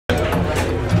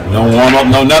No warm-up,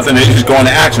 no nothing. They just go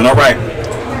into action. All right.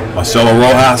 Marcelo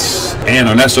Rojas and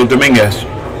Ernesto Dominguez.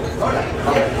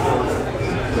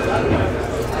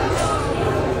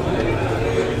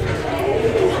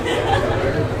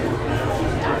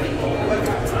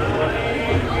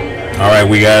 All right,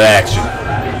 we got action.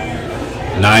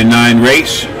 9-9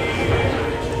 race.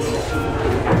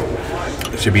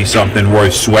 Should be something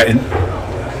worth sweating.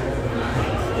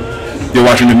 You're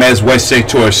watching the Mez West State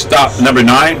Tour. Stop number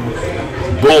 9.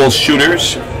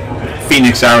 BULLSHOOTERS,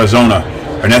 Phoenix, Arizona.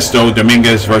 Ernesto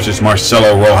Dominguez versus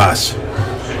Marcelo Rojas.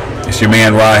 It's your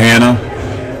man Rahana,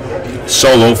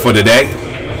 solo for the day,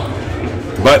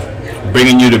 but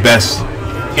bringing you the best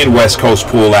in West Coast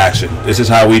pool action. This is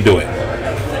how we do it.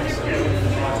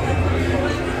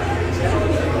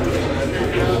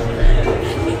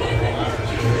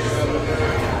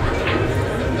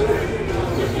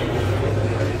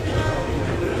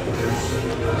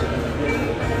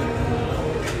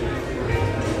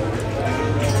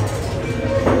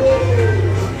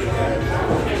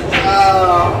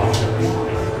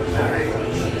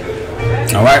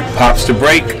 All right, pops to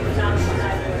break.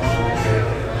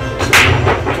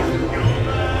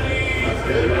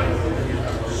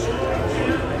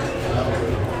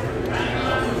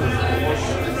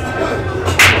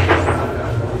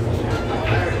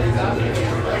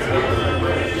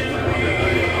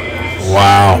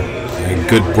 Wow, a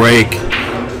good break.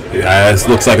 This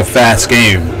looks like a fast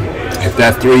game. If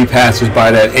that 3 passes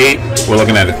by that 8, we're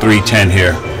looking at a 3-10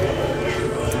 here.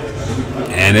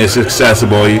 And it's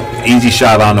accessible, easy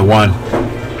shot on the 1.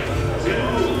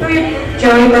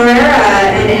 Joey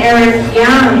Barrera and Eric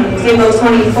Young, table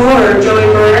 24. Joey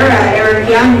Barrera, Eric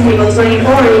Young, table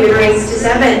 24, even race to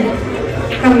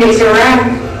 7. Come get your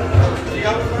rack.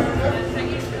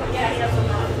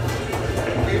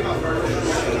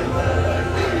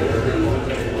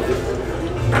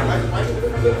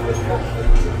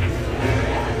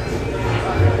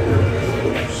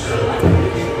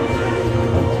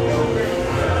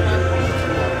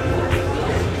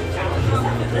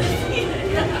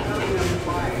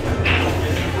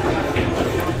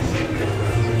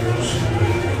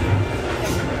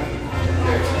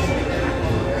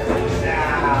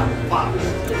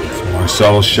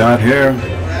 Marcelo's shot here.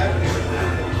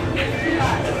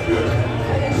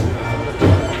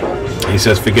 He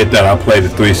says, forget that, I'll play the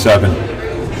 3-7.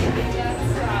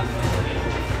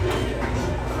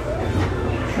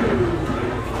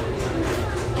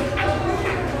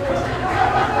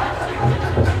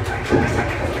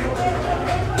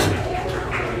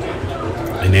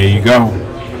 And there you go.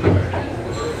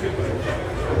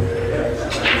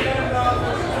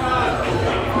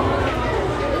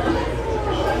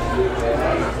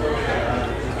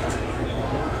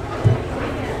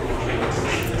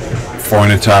 Four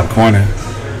in the top corner.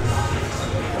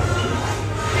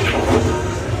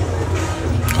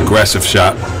 Aggressive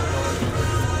shot.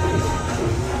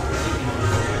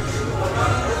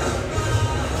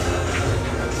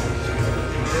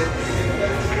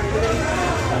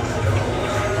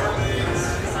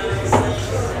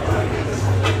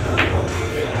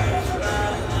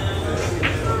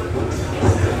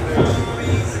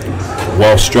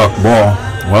 Well struck ball.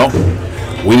 Well,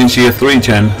 we didn't see a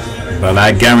 3-10. But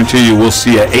I guarantee you we'll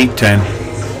see an 8-10.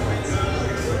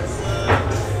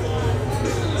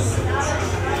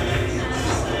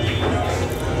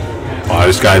 Oh,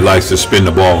 this guy likes to spin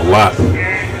the ball a lot.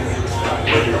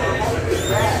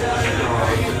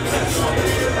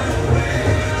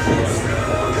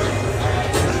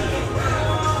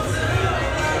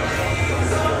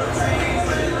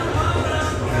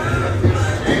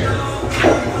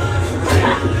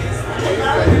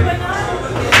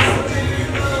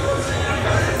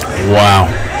 Wow.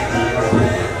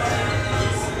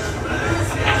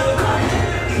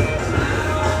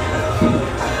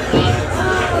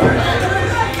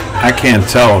 I can't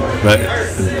tell, but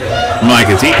I'm like,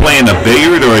 is he playing a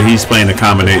billiard or he's playing a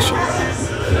combination?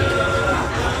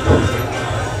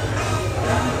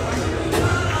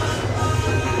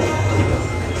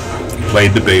 He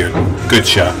played the billiard. Good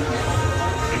shot.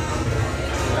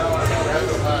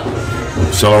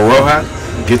 So Rojas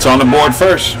gets on the board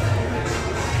first.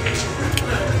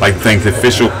 I'd like to thank the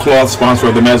official cloth sponsor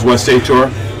of the Mez West State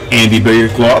Tour, Andy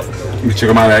Billiard Cloth. You can check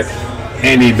them out at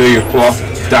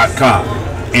andybilliardcloth.com.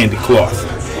 Andy Cloth.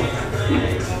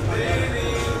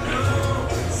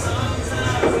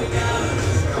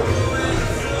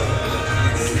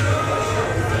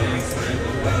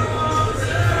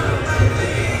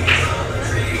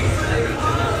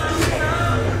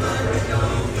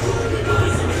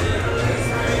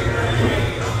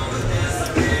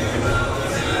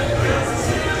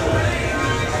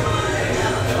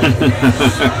 All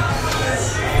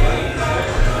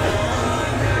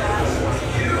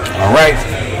right.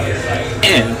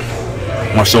 And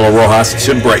Marcelo Rojas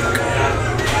should break.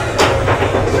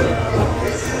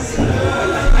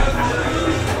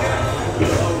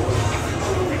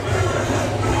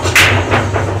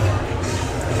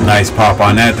 Nice pop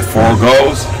on that. The 4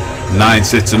 goes. 9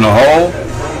 sits in the hole.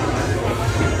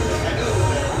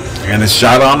 And a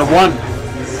shot on the 1.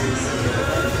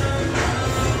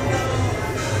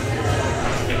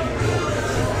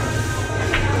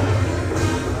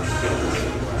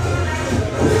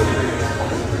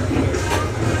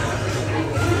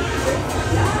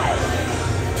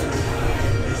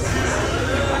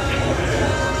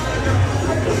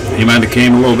 He might have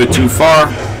came a little bit too far.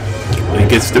 He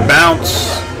gets the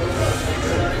bounce.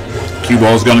 Cue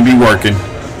ball's going to be working.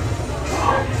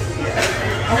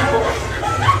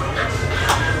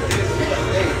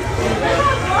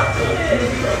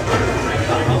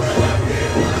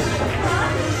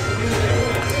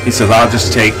 He says, I'll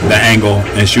just take the angle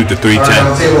and shoot the 310. All right,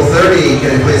 on table 30,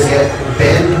 can I please get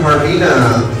Ben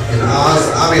Harvina and Oz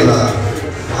Avila?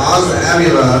 Oz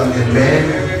Avila and Ben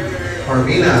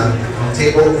Harvina on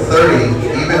table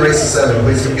 30, even race to 7.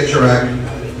 Please come get your rack.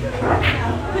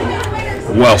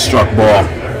 Well struck ball.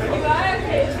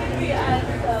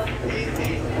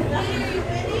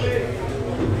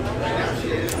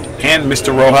 And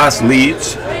Mr. Rojas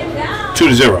leads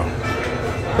 2-0.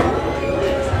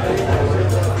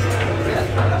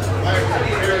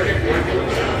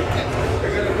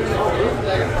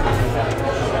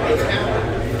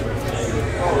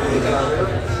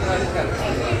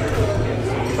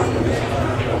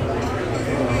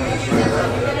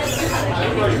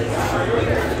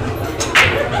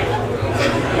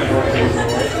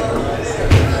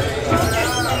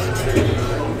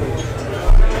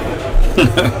 We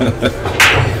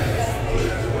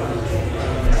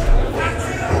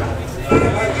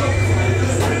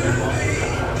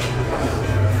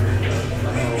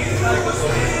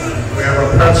have a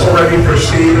pretzel ready for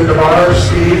Steve at the bar.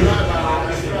 Steve.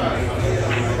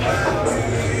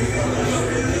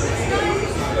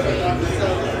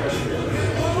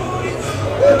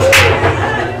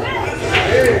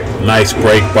 Nice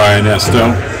break by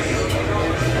Ernesto.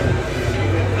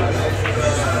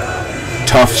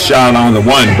 Tough shot on the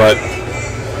 1, but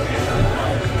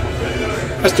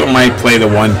Ernesto might play the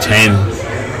 110,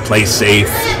 play safe.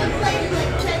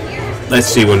 Let's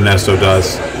see what Ernesto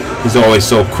does. He's always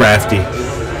so crafty.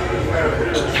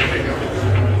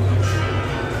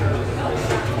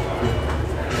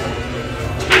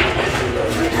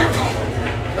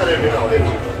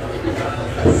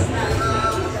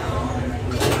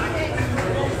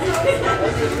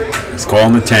 Let's call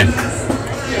him a 10.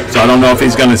 So I don't know if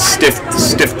he's going to stiff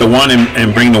the 1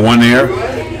 and bring the 1 there.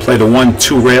 Play the 1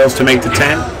 2 rails to make the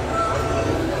 10.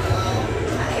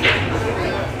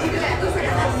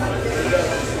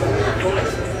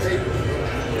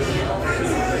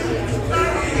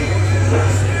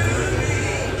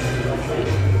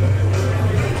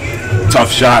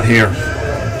 Tough shot here.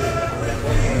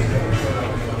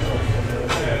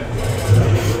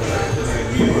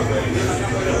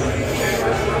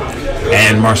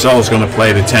 And Marcelo's going to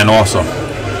play the 10 also.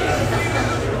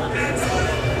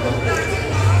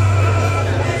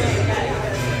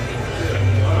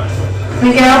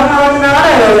 Miguel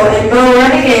Maldonado and Bo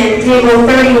Rennigan, table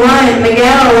 31.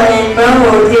 Miguel and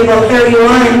Bo, table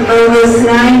 31. Bo goes to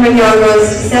 9, Miguel goes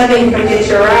to 7. Come get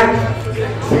your rack.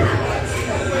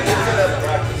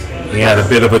 He had a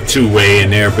bit of a 2-way in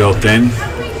there built in.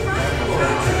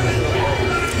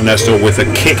 Ernesto with a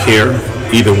kick here,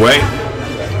 either way.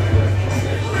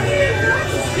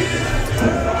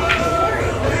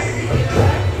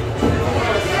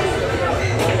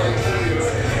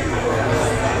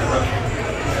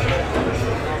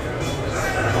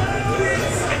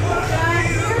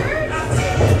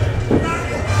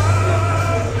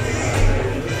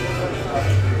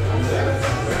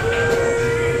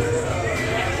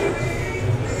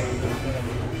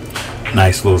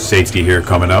 Nice little safety here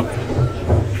coming up.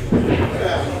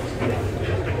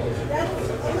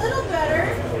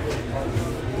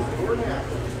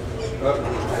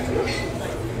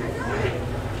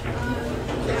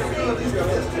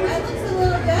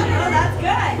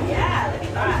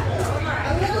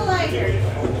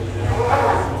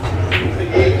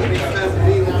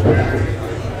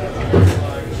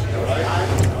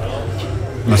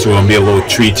 So we're going to be a little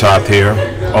treetop here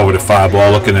over the 5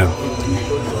 ball, looking to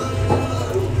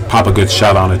pop a good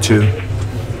shot on it too.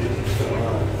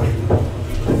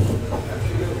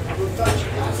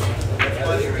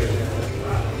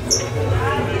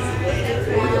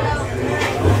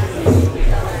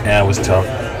 Yeah, it was tough.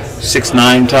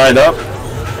 6-9 tied up.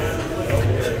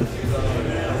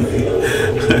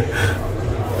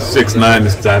 6-9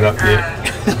 is tied up, yeah.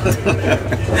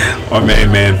 Our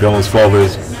main man, Bill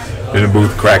Fulvers, in the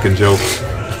booth cracking jokes.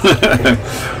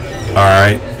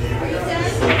 Alright.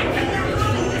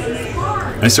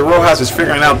 And so Rojas is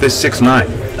figuring out this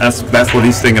 6-9. That's what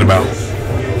he's thinking about.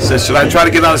 He says, should I try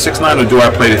to get on the 6-9 or do I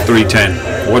play the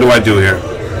 3-10? What do I do here?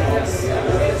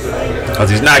 Because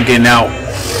he's not getting out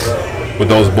with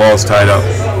those balls tied up.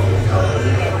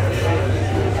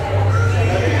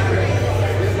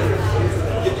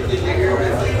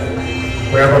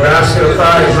 We have a basket of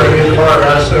fries ready in the bar,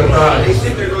 basket of fries.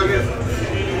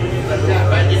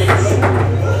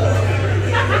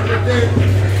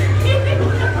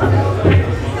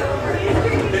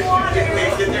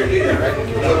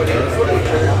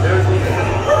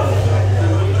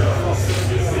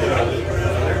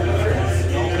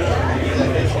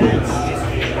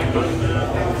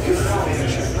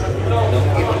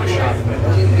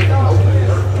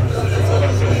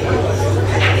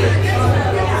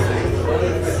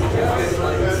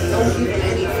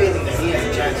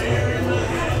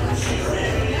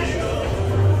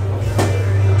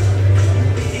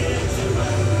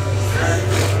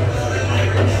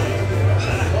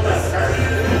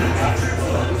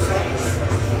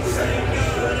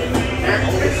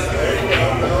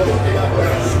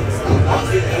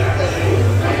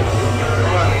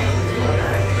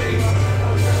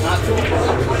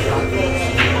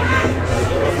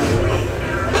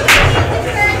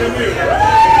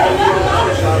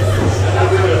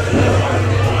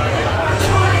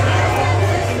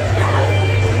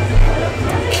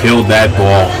 Killed that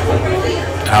ball.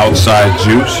 Outside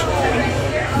juice.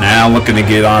 Now looking to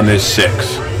get on this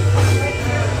 6.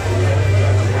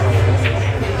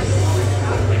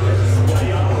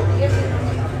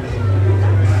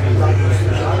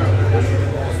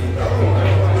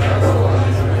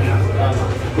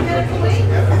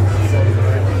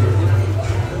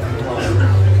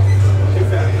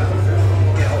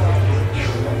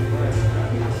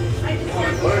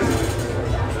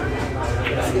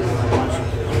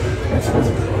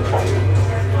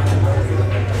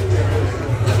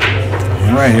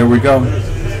 All right, here we go.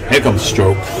 Here comes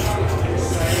stroke.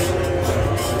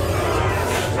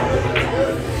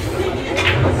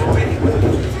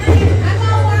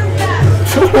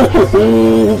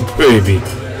 Oh, baby.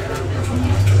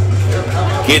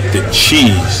 Get the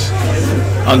cheese.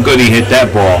 How good he hit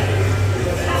that ball.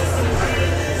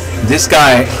 This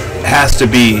guy has to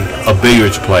be a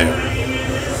billiards player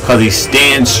because he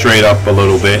stands straight up a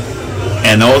little bit.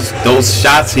 And those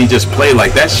shots he just played,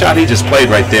 like that shot he just played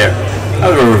right there. That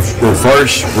was a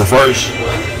reverse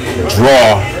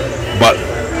draw, but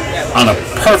on a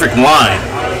perfect line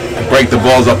to break the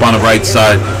balls up on the right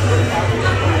side.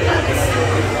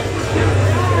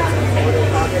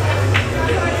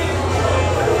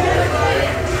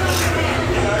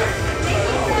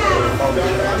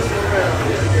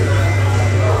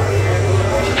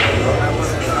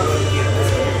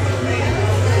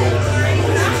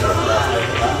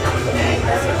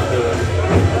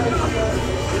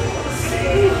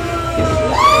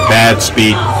 Bad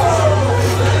speed.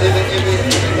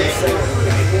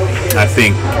 I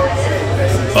think,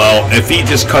 well, if he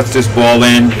just cuts this ball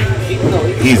in,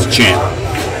 he's a champ.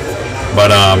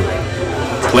 But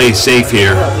play safe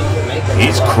here.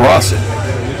 He's crossing.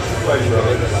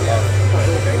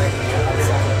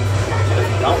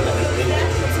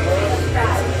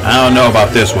 I don't know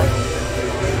about this one.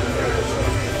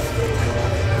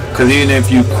 Because even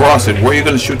if you cross it, where are you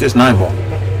going to shoot this 9 ball?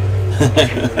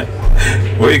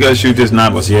 Where are you going to shoot this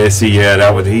 9 ball? Yeah, see, yeah,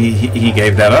 that was he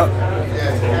gave that up.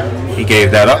 He gave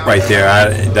that up right there.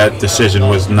 That decision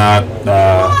was not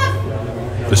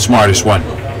the smartest one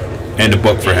in the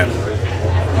book for him.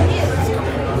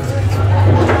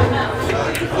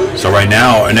 So right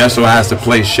now, Ernesto has to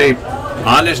play shape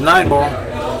on this 9 ball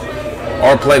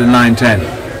or play the 9-10.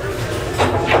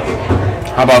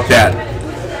 How about that?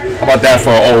 How about that for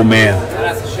an old man?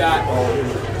 That's a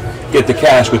shot. Get the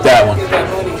cash with that one.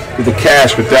 Get the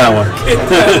cash with that one.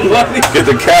 Get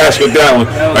the cash with that one.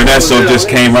 Ernesto just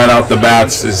came right out the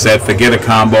bats and said, forget a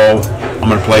combo. I'm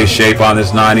going to play shape on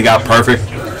this 9. He got perfect.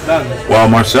 Well,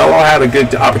 Marcelo had a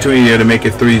good opportunity here to make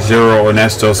it 3-0.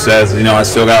 Ernesto says, you know, I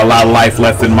still got a lot of life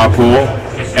left in my pool.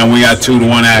 And we got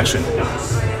 2-1 action.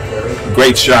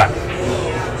 Great shot.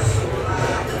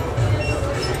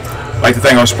 I'd like to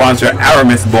thank our sponsor,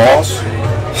 Aramith Balls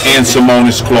and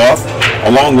Simonis Cloth,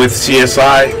 along with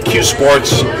CSI Q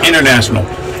Sports International.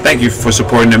 Thank you for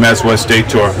supporting the Mets West State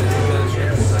Tour.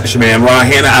 It's your man Ron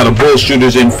Hanna out of Bull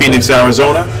Shooters in Phoenix,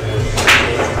 Arizona.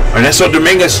 Ernesto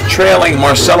Dominguez trailing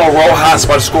Marcelo Rojas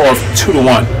by the score of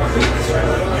 2-1.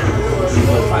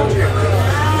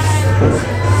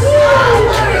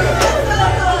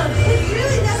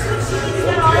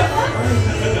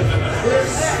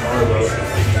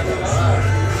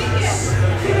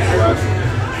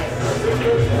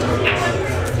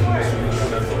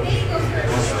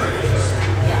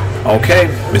 Okay,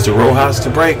 Mr. Rojas to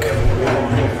break.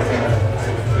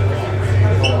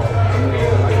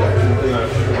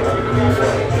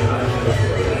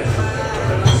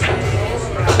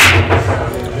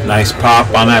 Nice pop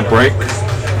on that break.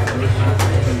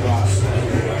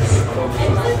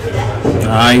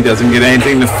 He doesn't get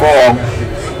anything to fall.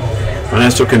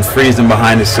 Ernesto can freeze him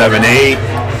behind the 7-8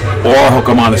 or hook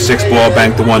him on a 6-ball,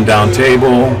 bank the 1 down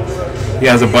table. He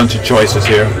has a bunch of choices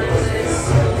here.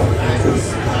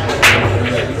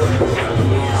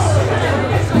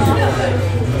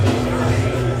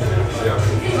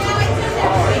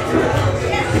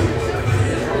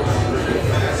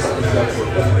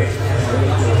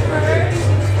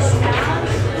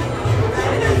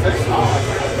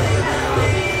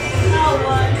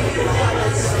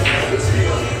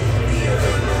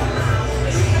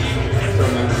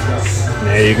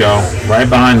 There you go, right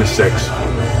behind the 6.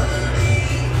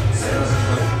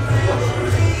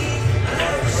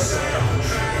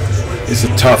 It's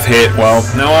a tough hit. Well,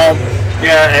 no,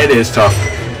 yeah, it is tough.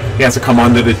 He has to come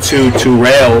under the two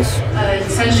rails.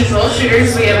 Attention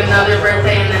bullshooters, we have another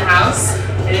birthday in the house.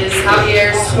 It is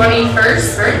Javier's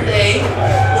 21st birthday.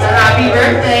 So happy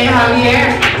birthday,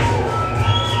 Javier.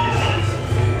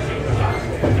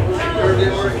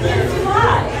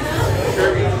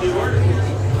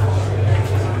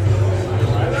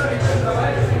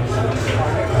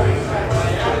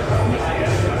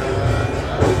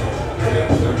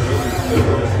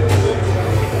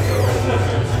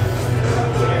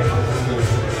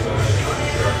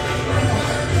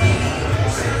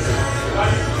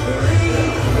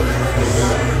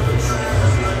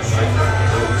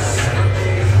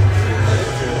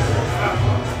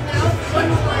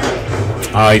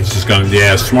 He's just going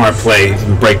to, smart play. He's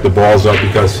going to break the balls up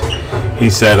because he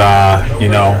said, you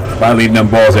know, if I leave them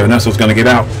balls there, Ernesto's going to get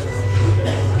out.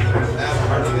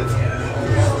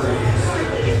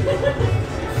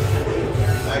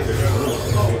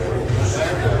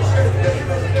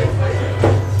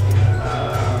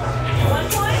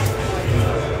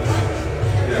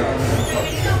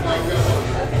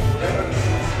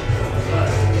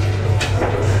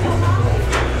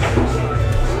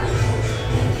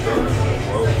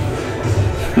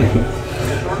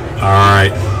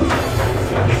 Alright.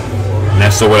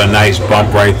 Ernesto with a nice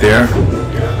bump right there.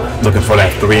 Looking for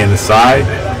that 3 in the side.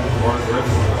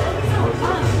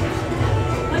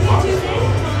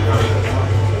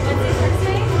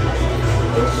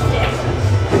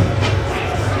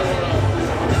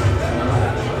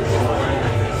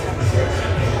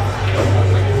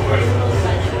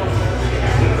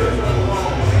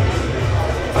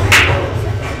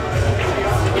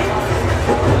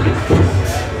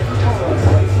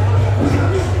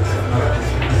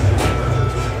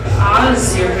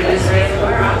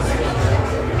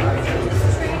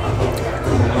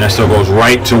 Ernesto goes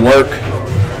right to work.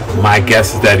 My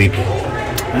guess is that I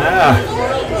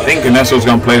think Ernesto's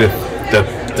going to play the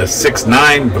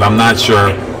 6-9, but I'm not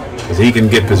sure because he can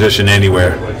get position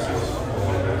anywhere.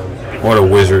 What a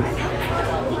wizard.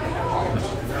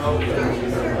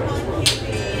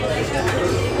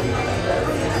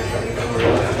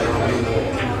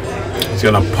 He's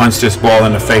going to punch this ball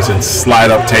in the face and slide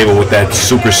up table with that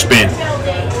super spin.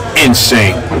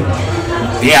 Insane.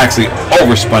 He actually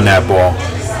overspun that ball.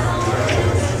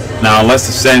 Now, unless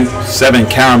the 7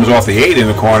 caroms off the 8 in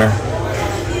the corner,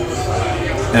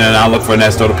 and then I'll look for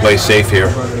Ernesto to play safe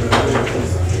here.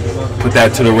 Put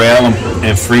that to the rail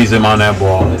and freeze him on that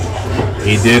ball.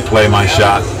 He did play my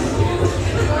shot.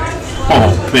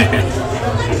 Oh, man.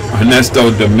 Ernesto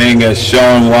Dominguez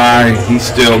showing why he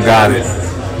still got it.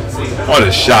 What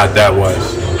a shot that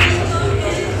was.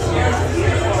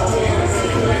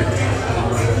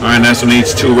 All right, Ernesto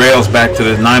needs 2 rails back to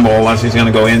the 9-ball unless he's going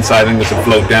to go inside and get some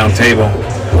float down table.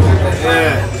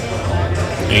 Yeah.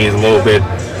 He's a little bit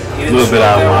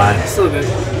out of line.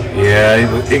 Yeah,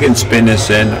 he can spin this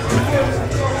in,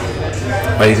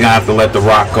 but he's going to have to let the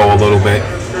rock go a little bit.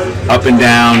 Up and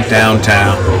down,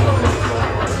 downtown.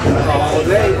 All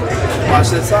day.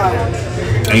 Watch that side.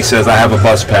 He says, I have a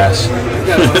bus pass.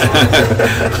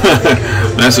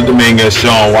 Ernesto Dominguez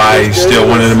showing why he's still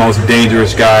one of the most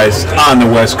dangerous guys on the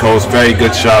West Coast. Very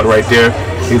good shot right there.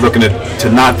 He's looking to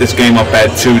knock this game up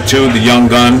at 2-2. The young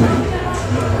gun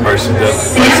versus the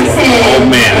old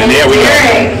man. And there we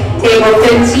go. Table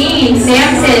 15,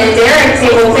 Samson and Derek,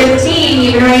 table 15,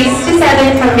 even race to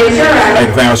 7 from Ventura. Thank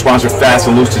you for our sponsor, Fast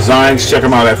and Loose Designs. Check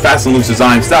them out at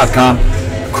fastandloosedesigns.com.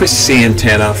 Chris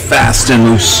Santana, Fast and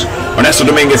Loose. Ernesto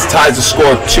Dominguez ties the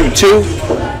score 2-2.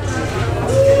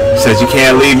 Says, you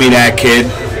can't leave me that, kid.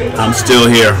 I'm still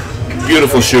here.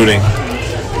 Beautiful shooting.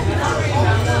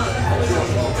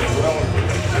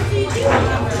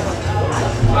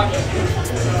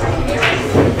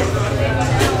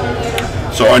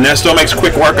 So Ernesto makes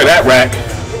quick work of that rack.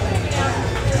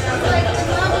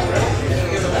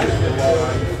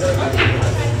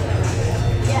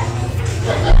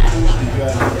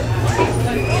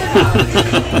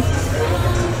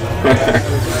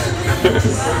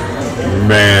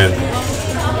 Man.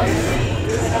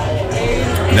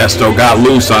 Ernesto got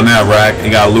loose on that rack. He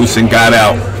got loose and got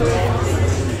out.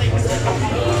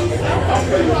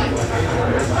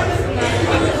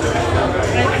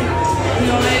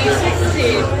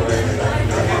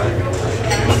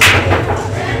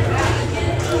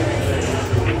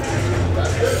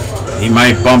 He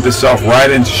might bump himself right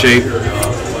into shape.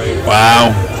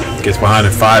 Wow. Gets behind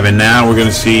at 5, and now we're going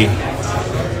to see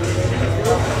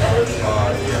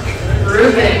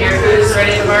Ruben, your food is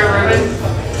ready to bar, Ruben.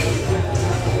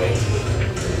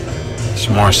 it's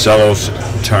Marcelo's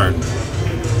turn.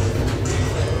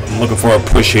 I'm looking for a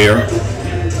push here.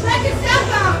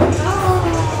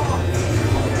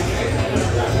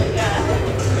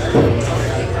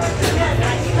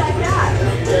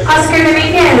 Oscar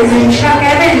Dominguez and Chuck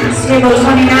Evans, table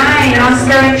 29,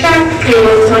 Oscar and Chuck,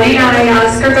 table 29,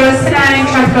 Oscar goes to 9,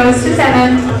 Chuck goes to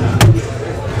 7.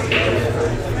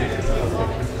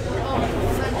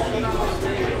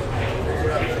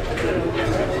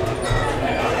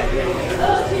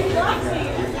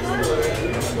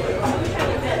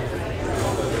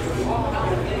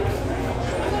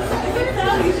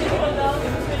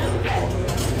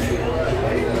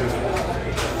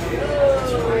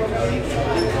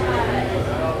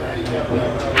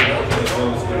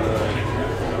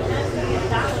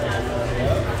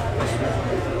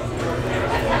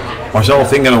 Marcelo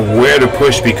thinking of where to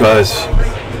push, because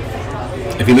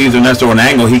if he leaves Ernesto an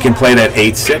angle, he can play that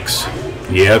 8-6.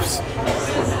 Yes,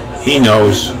 he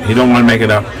knows. He don't want to make it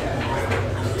up.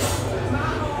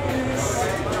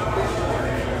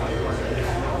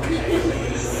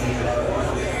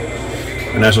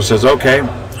 Ernesto says, okay,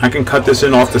 I can cut this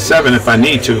in off the 7 if I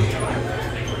need to.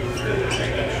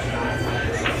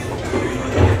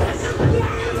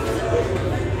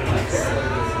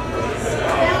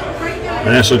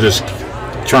 Ernesto just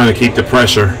trying to keep the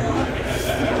pressure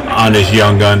on this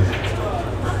young gun.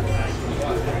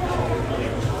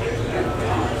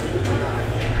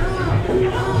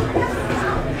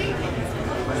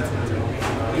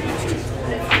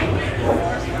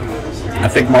 I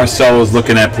think Marcelo is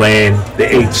looking at playing the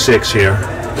 8-6 here.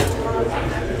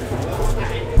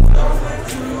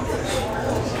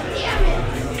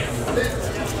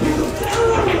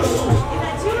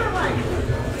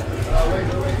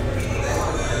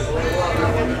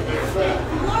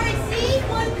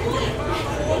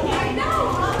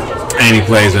 And he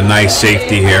plays a nice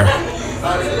safety here.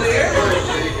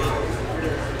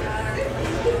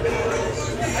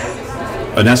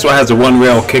 Ernesto has a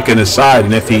one-rail kick in his side,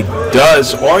 and if he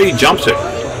does, or he jumps it,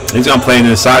 he's going to play it in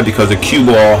the side because the cue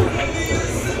ball,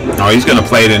 no, he's going to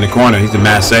play it in the corner. He's a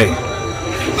Marcelo.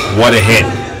 What a hit.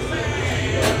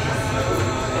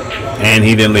 And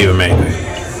he didn't leave him anything.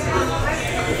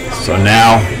 So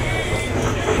now,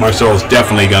 Marcelo's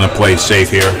definitely going to play safe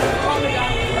here.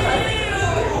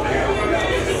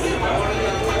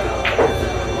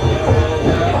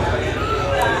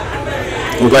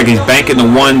 Looks like he's banking the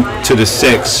 1 to the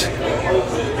 6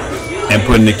 and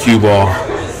putting the cue ball.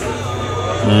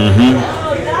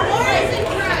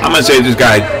 I'm gonna say this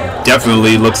guy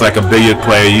definitely looks like a billiard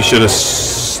player. You should have,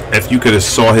 if you could have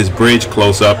saw his bridge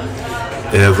close up,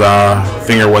 his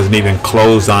finger wasn't even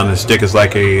closed on the stick. It's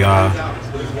like a,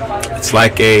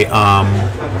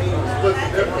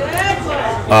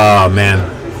 oh man,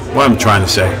 what I'm trying to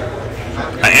say,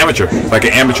 an amateur, like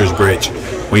an amateur's bridge.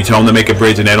 When you tell them to make a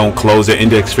bridge and they don't close their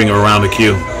index finger around the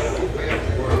cue.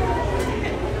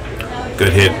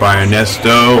 Good hit by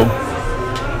Ernesto.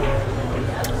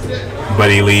 But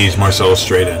he leaves Marcelo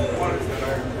straight in.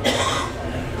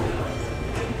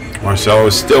 Marcelo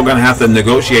is still going to have to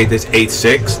negotiate this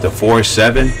 8-6, the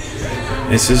 4-7.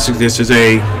 This is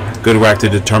a good rack to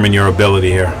determine your ability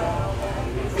here.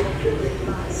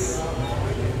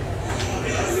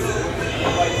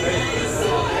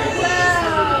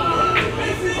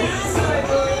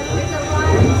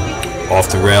 Off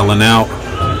the rail and out.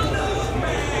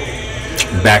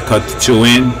 Back cut to 2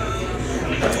 in.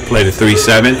 Play the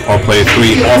 3-7 or play the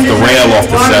 3 off the rail off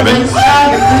the 7.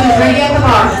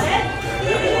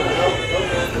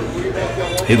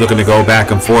 He's looking to go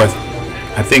back and forth.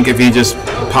 I think if he just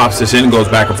pops this in and goes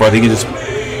back and forth, he can just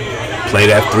play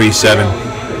that 3-7.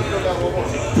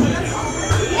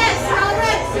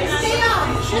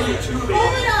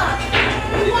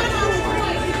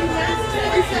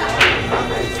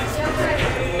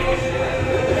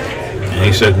 And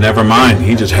he said, never mind.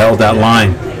 He just held that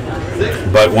line.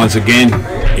 But once again,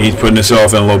 he's putting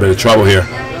himself in a little bit of trouble here.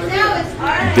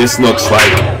 This looks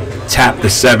like tap the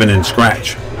 7 and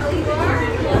scratch.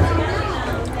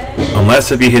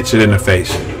 Unless if he hits it in the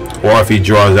face or if he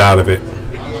draws out of it.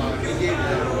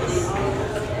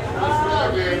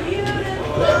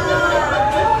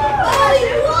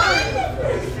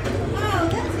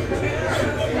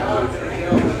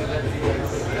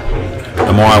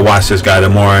 The more I watch this guy, the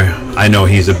more I know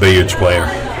he's a billiards player.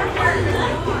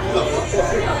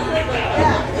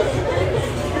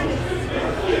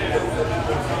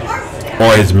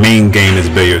 Or his main game is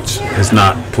billiards. It's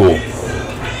not pool.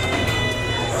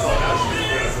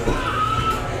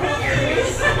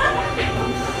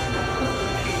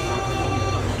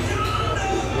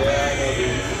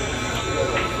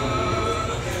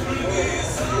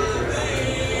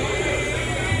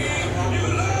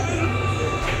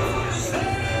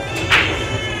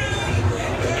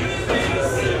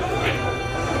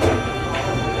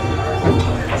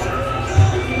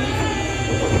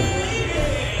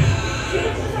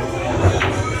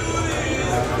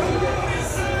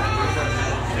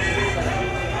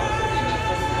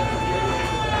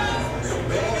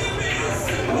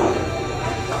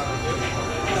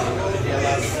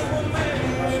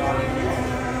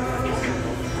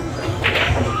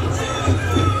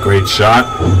 Great shot,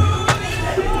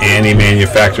 and he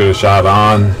manufactured a shot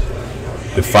on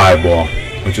the 5 ball,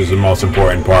 which is the most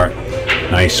important part.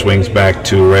 Nice swings back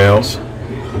 2 rails.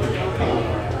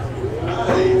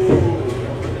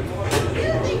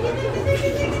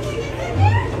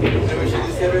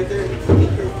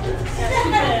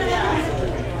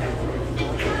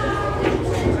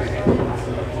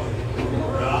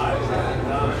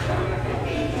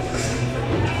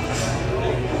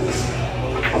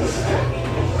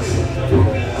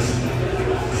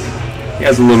 He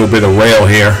has a little bit of rail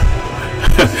here,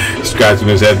 scratching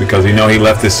his head because he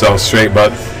left himself straight,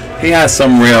 but he has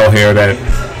some rail here that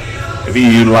if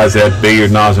he utilizes that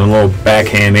billiard knobs and a little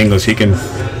backhand English, he can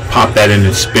pop that in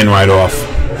and spin right off.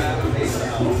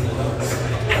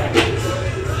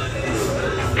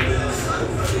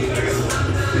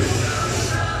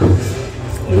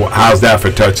 How's that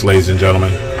for touch, ladies and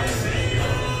gentlemen?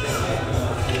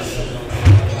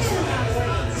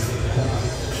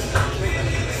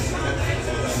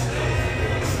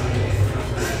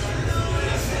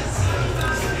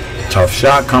 Tough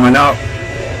shot coming up.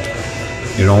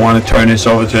 You don't want to turn this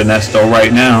over to Ernesto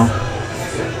right now.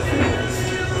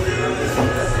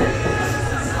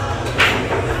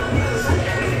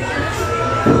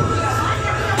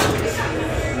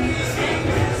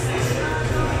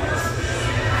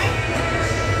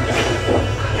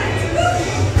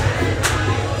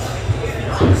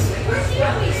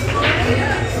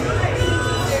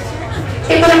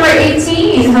 Table number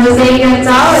 18, Jose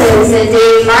Gonzalez and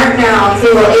Dave Martnow.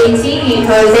 Table 18,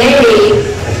 Jose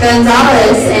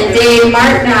Gonzalez and Dave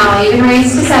Martnow. Even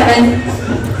raised to 7.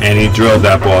 And he drilled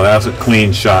that ball. That was a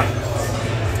clean shot.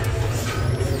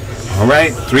 All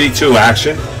right, 3-2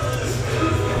 action.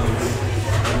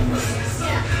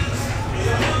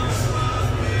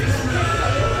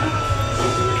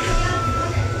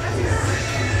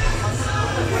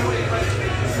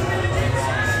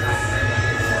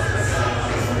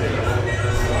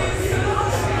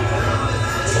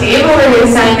 Table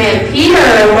reassignment, Peter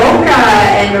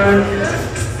Rojas and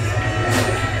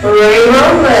Ray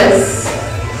Rojas.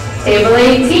 Table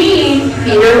 18,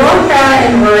 Peter Rojas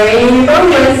and Ray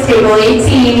Rojas. Table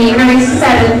 18, even raised to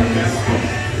 7.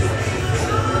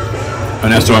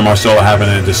 Ernesto and Marcelo having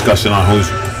a discussion on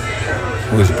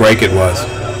whose break it was.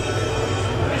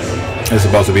 It's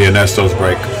supposed to be Ernesto's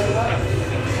break,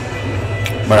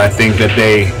 but I think that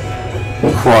they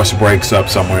cross breaks up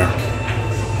somewhere.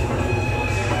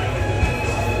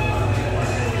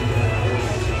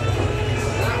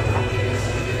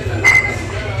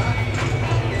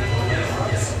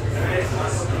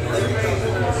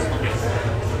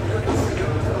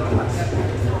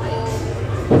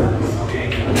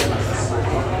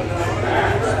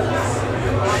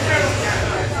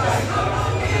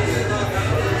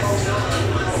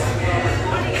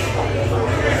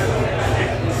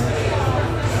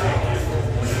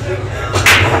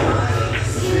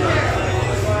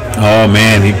 Oh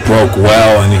man, he broke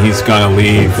well and he's gonna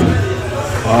leave.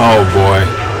 Oh boy.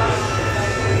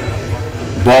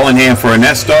 Ball in hand for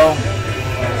Ernesto.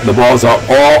 The balls are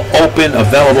all open,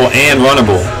 available, and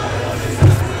runnable.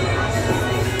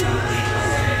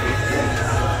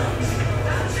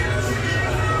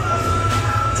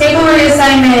 Table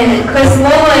reassignment, Chris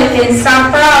Lolick and Scott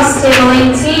Frost, table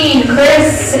 18,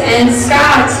 Chris and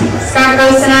Scott. Scott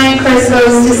goes to 9, Chris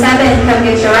goes to 7. Come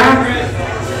get your rack.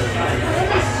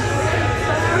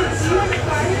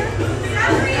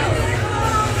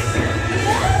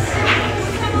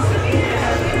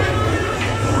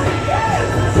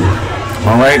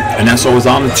 All right, Ernesto was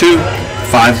on the 2,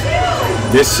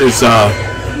 5. This is,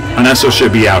 Ernesto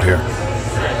should be out here.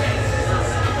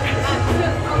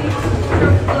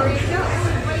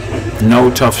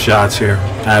 No tough shots here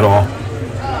at all.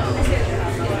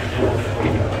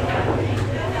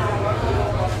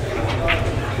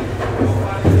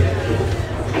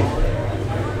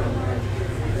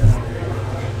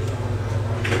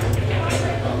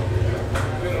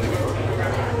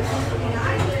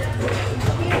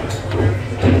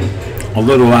 A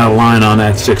little out of line on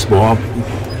that 6 ball.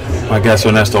 I guess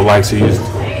Ernesto likes to use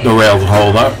the rail to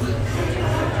hold up.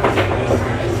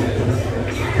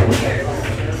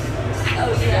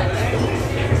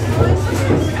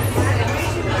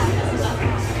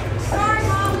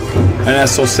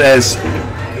 Ernesto says,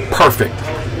 perfect.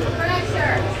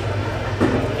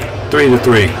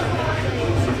 3-3.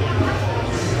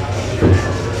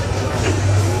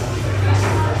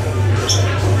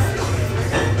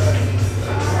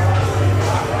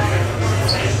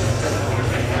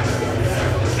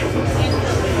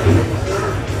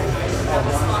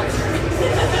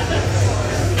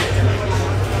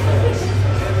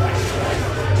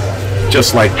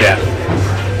 Just like that.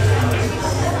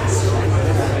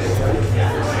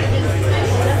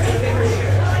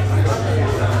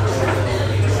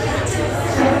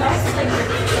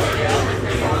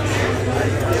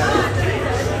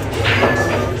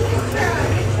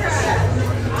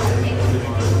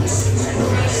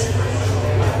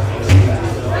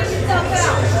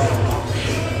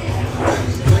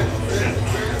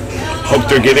 Hope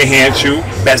they're getting hand shoe.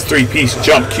 Best 3-piece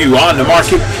jump cue on the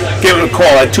market. Give them a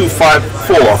call at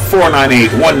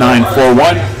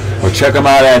 254-498-1941 or check them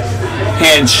out at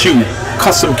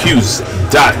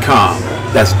handshoecustomcues.com.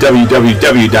 That's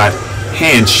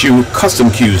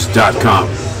www.handshoecustomcues.com.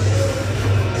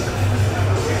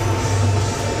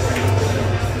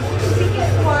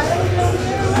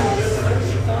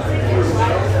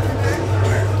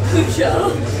 Good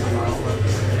job.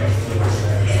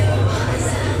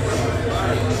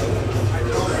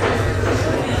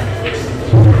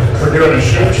 We're doing a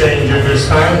shift change at this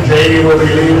time. JD will be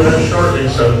leaving us shortly,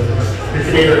 so you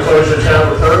can either close your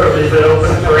tab with her or leave it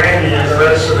open for Andy and the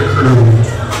rest of the crew.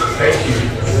 Thank you.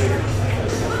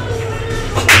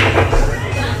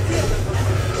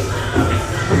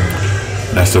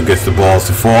 Ernesto gets the balls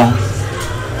to fall.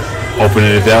 Open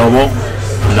and available.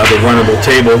 Another runnable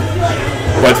table,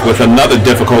 but with another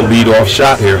difficult lead-off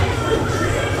shot here.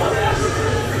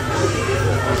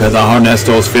 Depends on how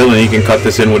Ernesto's feeling. He can cut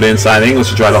this in with inside English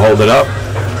to try to hold it up,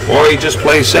 or he just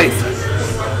plays safe.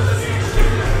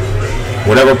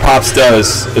 Whatever Pops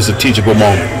does is a teachable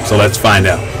moment, so let's find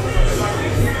out.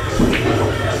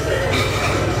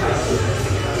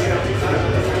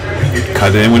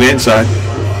 Cut it in with inside.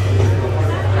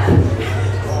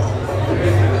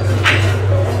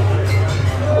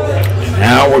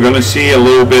 Now we're going to see a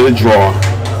little bit of draw.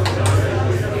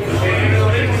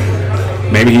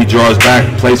 Maybe he draws back,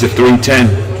 plays a 3-10.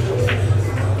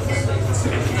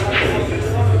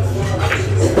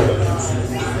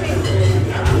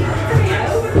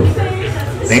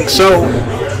 Think so.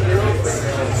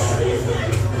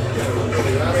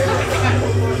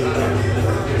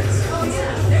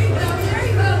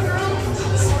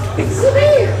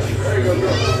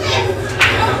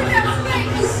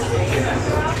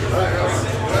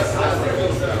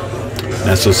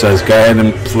 Ernesto says, go ahead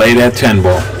and play that 10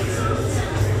 ball.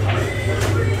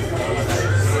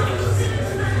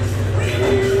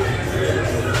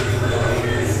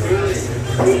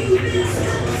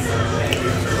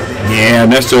 Yeah,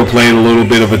 Ernesto played a little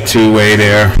bit of a two-way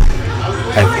there.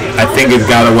 I think it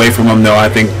got away from him, though. I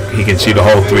think he can see the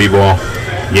whole 3 ball.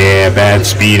 Yeah, bad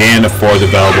speed and the 4's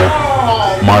available.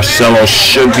 Marcelo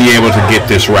should be able to get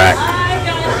this rack.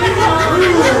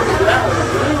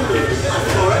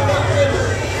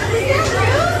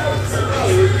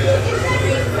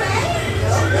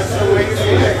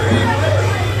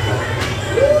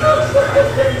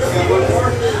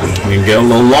 We can get a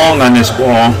little long on this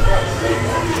ball.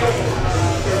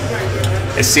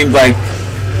 It seemed like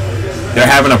They're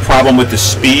having a problem with the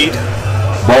speed,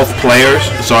 both players.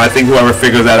 So I think whoever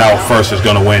figures that out first is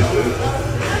going to win.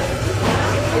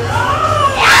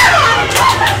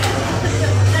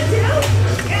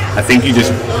 I think you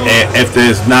just, if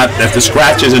the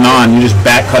scratch isn't on, you just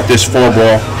back cut this 4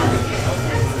 ball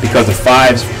because the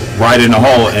 5's right in the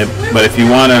hole. But if you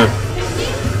want to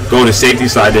go to safety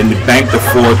side, then you bank the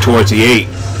 4 towards the 8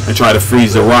 and try to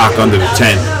freeze the rock under the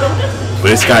 10. But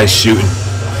this guy's shooting.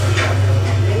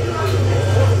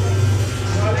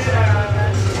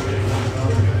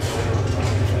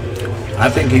 I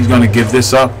think he's going to give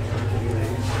this up.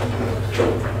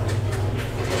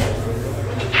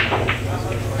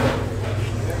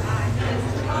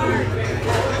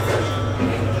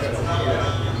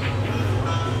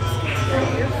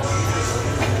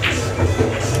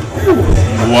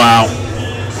 Wow.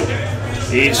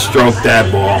 He stroked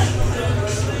that ball.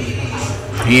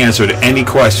 He answered any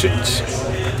questions.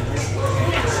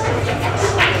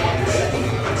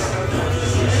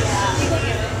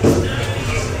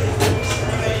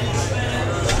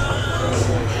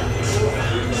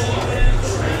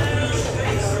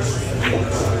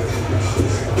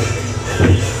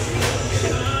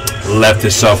 Left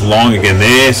himself long again.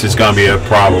 This is going to be a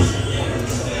problem.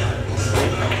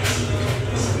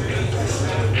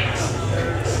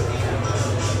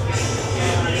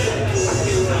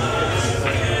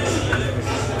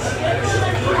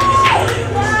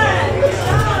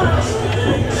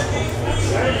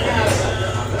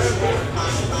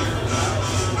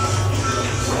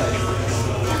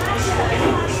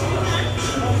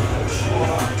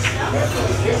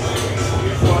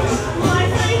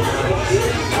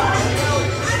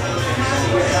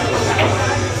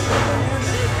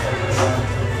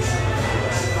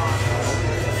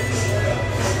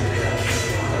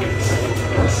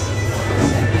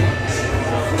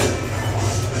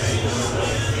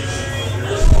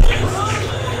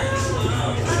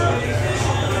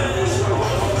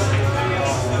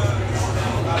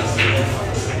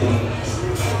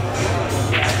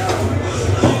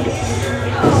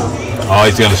 Oh,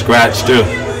 he's going to scratch too.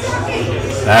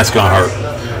 That's going to hurt.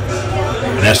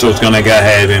 Ernesto's going to go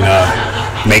ahead and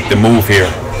make the move here.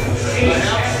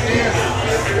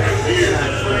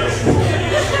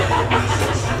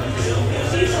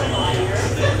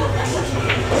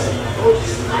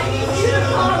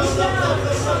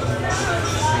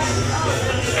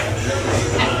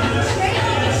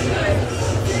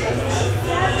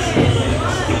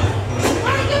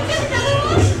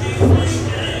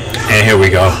 And here we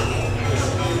go.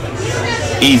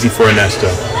 Easy for Ernesto.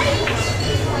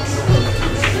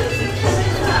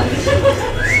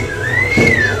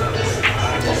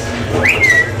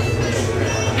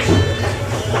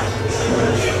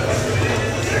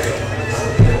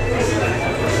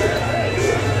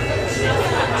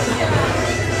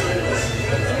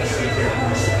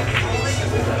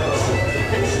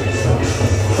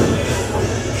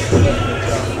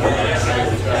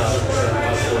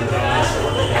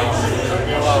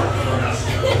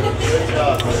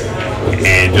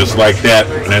 And just like that,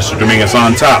 Ernesto Dominguez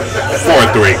on top,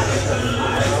 4-3.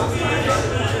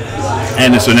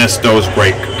 And it's Ernesto's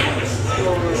break.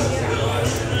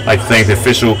 I'd like to thank the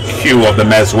official Q of the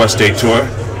Mez West State Tour,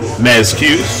 Mez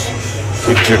Qs.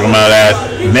 You can check them out at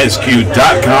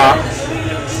mezq.com.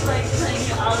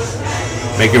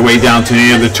 Make your way down to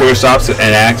any of the tour stops and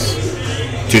ask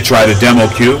to try the demo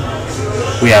Q.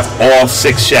 We have all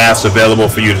 6 shafts available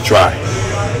for you to try.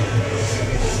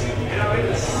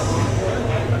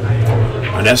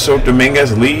 Ernesto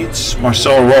Dominguez leads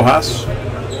Marcelo Rojas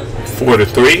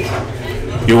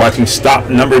 4-3. You're watching stop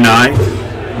number 9,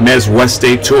 Mez West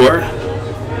State Tour.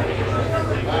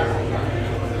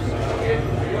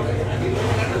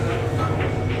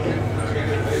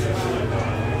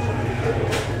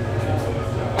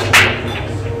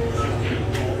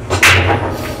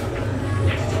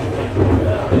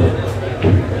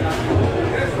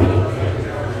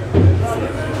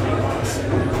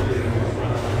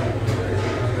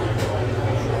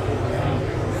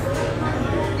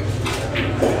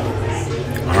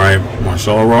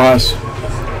 Marcelo Rojas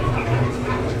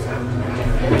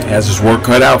has his work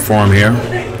cut out for him here.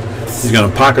 He's going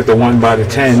to pocket the 1 by the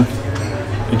 10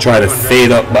 and try to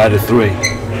fade up by the 3.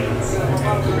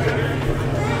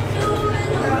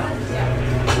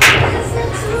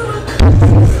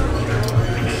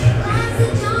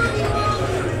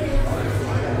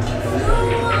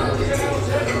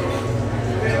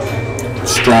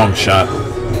 Strong shot.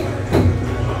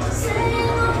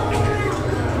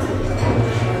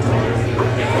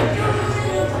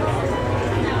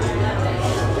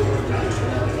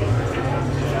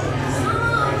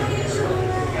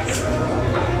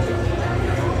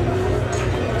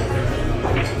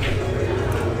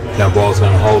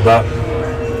 filled up.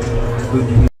 Who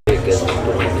do you pick as the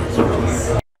Dominguez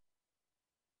from?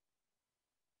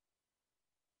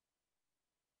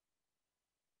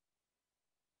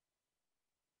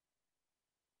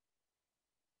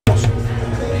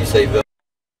 You say Bill?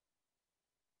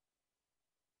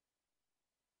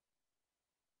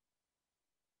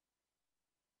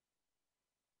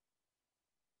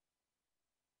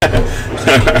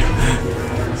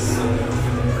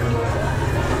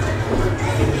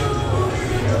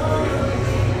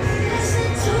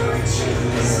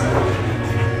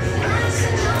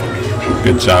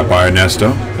 Good shot by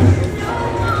Ernesto.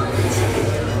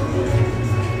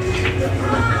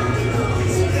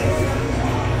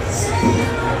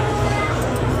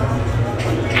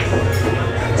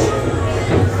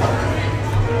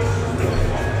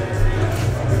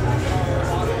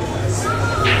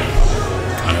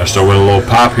 Ernesto with a little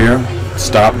pop here.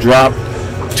 Stop, drop.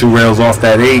 2 rails off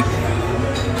that 8.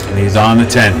 And he's on the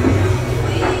 10.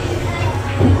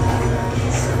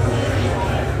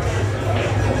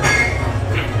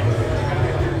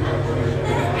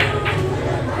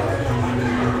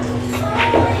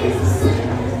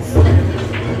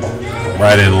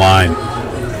 Right in line.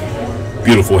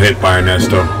 Beautiful hit by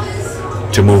Ernesto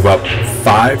to move up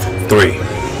 5-3.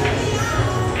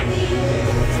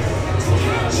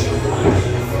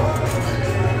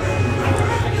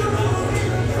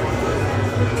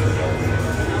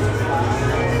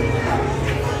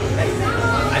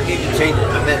 I need to change it.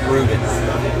 I meant Ruben.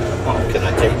 Oh, can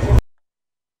I change it?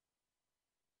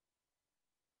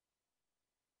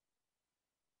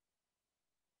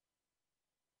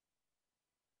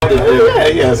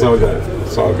 Yeah, it's all good.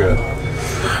 It's all good.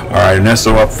 All right,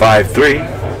 Ernesto up 5-3.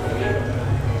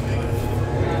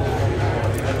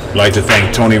 I'd like to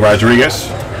thank Tony Rodriguez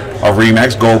of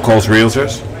Remax Gold Coast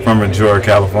Realtors from Ventura,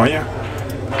 California.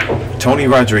 Tony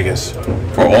Rodriguez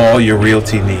for all your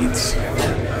realty needs.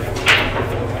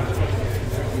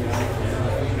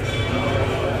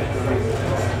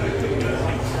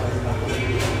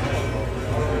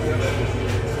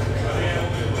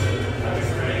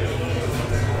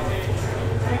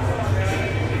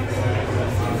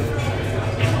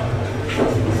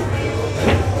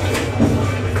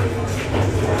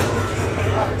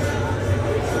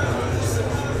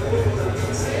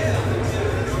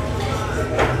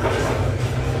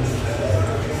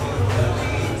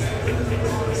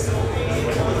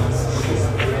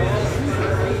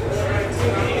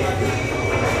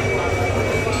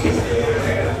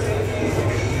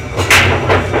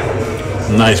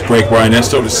 Nice break by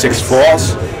Ernesto. The 6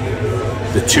 falls.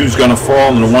 The 2's going to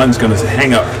fall and the 1's going to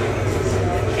hang up.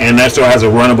 And Ernesto has a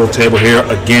runnable table here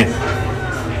again.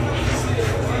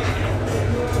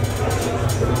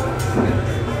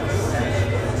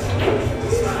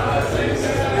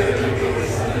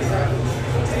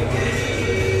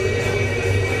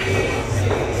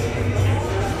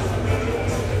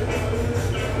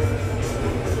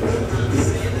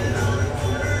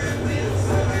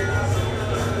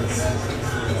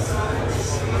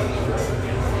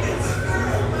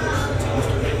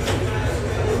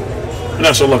 And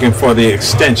also looking for the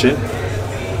extension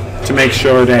to make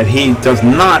sure that he does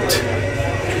not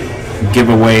give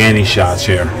away any shots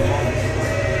here.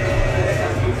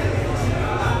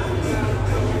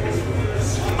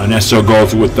 Ernesto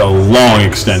goes with the long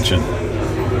extension.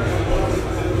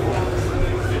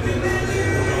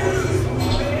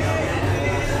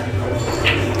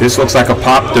 This looks like a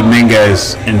Pop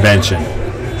Dominguez invention.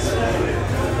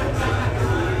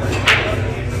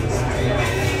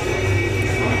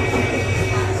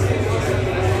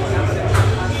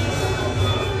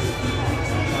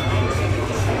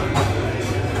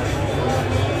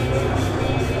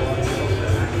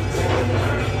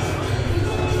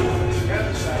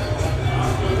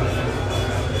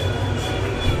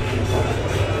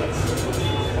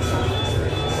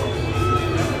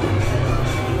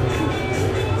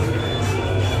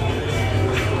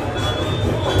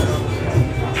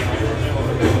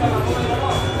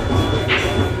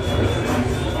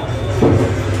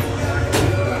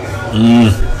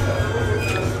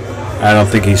 I don't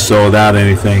think he sold out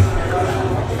anything.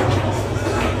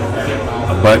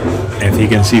 But if he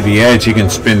can see the edge, he can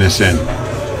spin this in.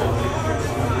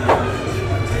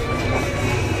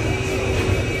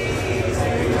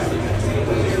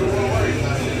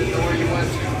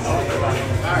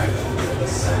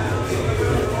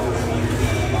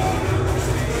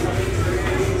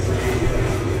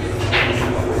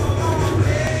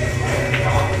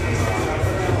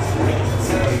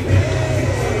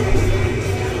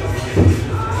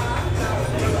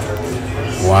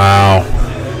 Wow,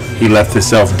 he left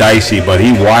himself dicey, but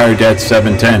he wired that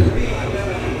 710.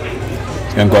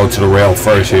 He's Gonna go to the rail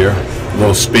first here. A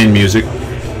little spin music.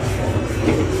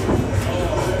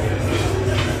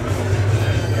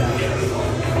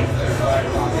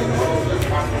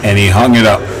 And he hung it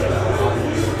up.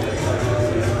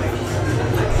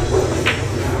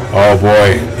 Oh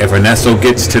boy, if Ernesto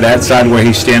gets to that side where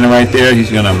he's standing right there, he's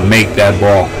gonna make that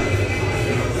ball.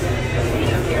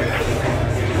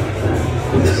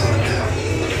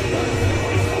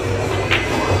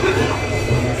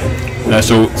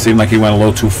 Ernesto seemed like he went a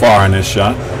little too far in this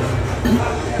shot.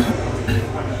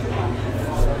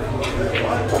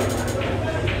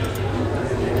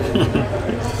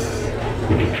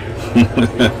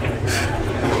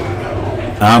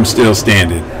 I'm still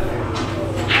standing.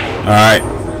 All right.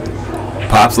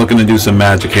 Pop's looking to do some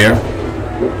magic here.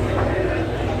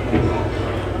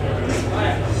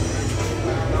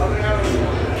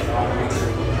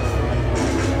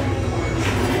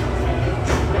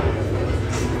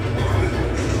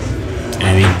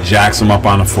 And he jacks him up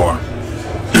on the floor.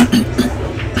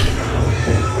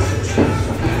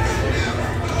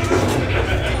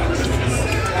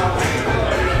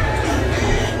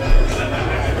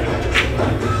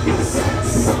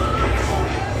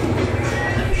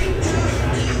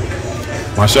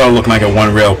 Marcelo looking like a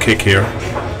one rail kick here.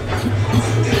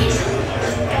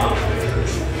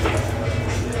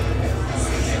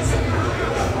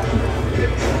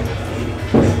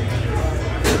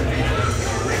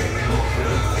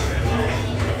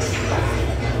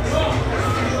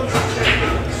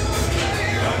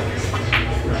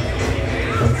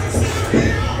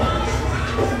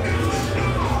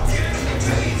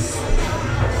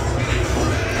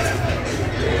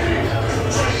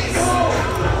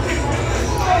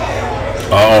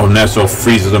 Oh, Ernesto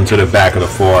freezes him to the back of the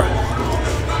floor.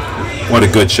 What a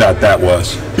good shot that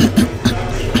was.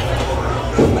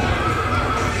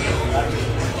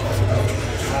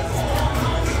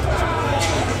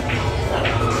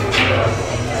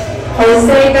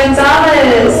 Jose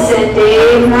Gonzalez and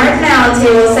Dave Martinell,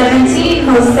 table 17.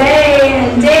 Jose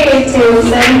and Dave, table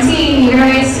 17. Even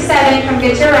raised to 7. Come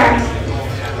get your rack.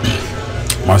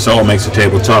 Marcelo makes the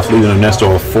table tough, leaving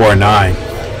Ernesto a 4-9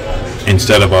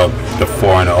 instead of the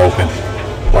 4 in the open.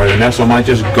 Or Ernesto might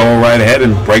just go right ahead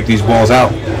and break these balls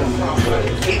out.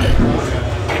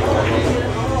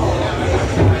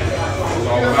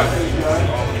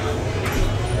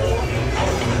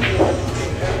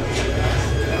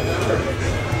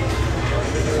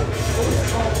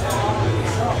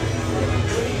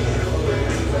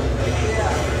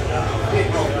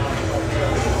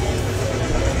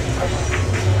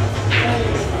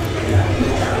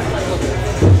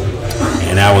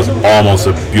 And that was almost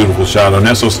a beautiful shot.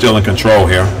 Ernesto's still in control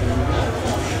here.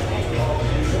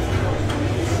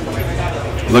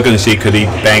 Looking to see could he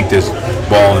bank this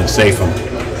ball and save him.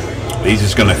 He's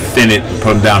just going to thin it and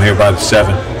put him down here by the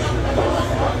 7.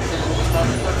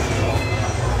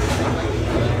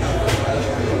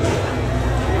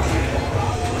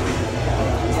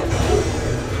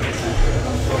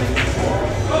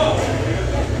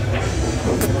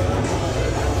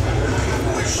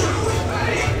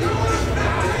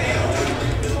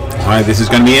 All right, this is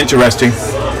going to be interesting.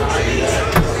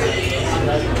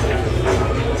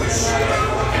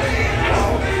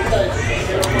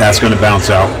 That's going to bounce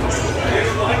out.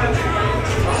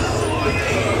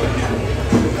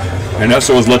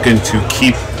 Ernesto was looking to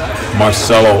keep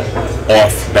Marcelo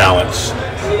off balance.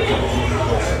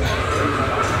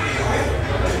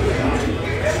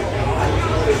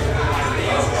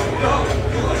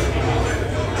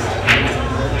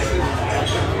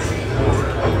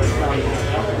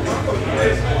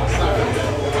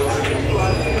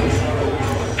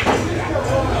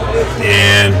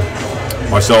 And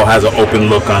Marcelo has an open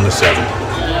look on the 7.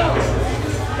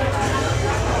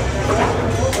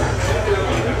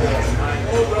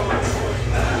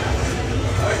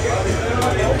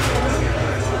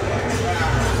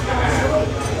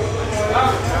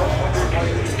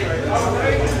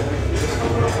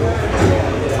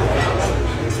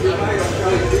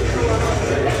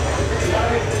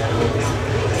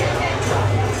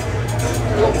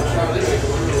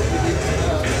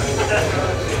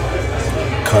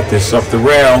 Cut this up the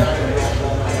rail.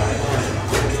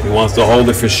 He wants to hold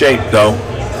it for shape, though.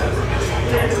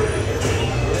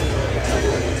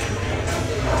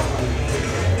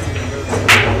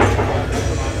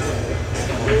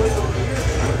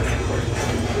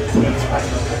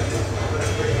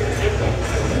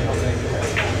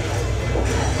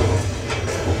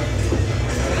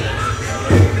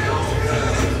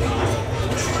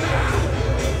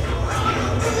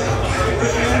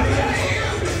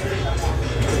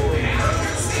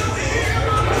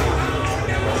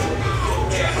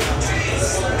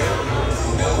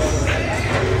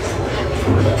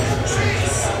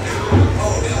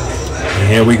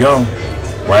 here we go.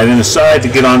 Right in the side to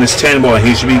get on this 10 ball.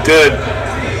 He should be good.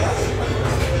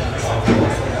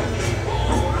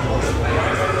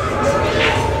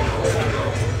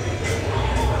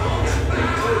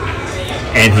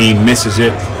 And he misses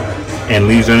it and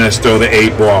leaves Ernesto the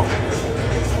 8 ball.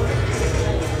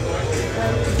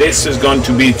 This is going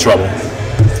to be trouble.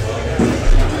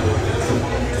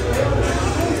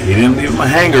 He didn't leave him a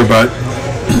hanger, but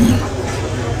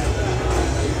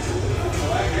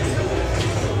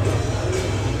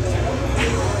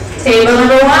Table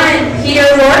number 1, Peter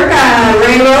Lorca,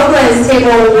 Ray Robles,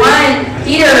 table 1,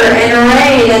 Peter and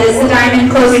Ray, that is the diamond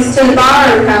closest to the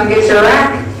bar. Come get your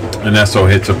rack. Ernesto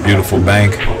hits a beautiful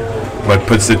bank, but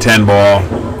puts the 10 ball.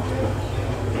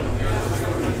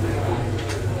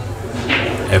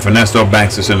 If Ernesto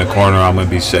banks this in the corner, I'm going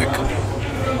to be sick.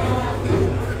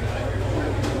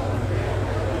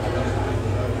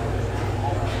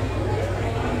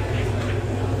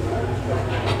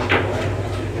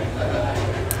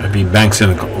 If he banks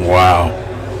in the corner, wow.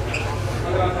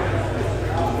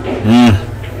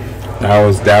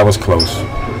 That was close.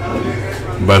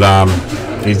 But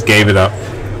he gave it up.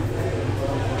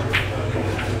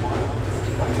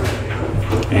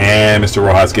 And Mr.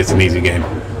 Rojas gets an easy game.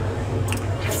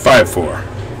 5-4.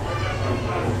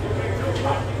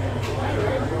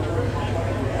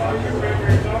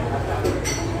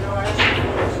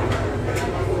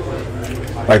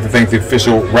 I'd like to thank the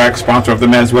official rack sponsor of the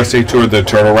Men's West State Tour, the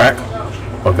Turtle Rack.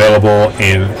 Available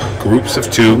in groups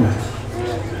of 2.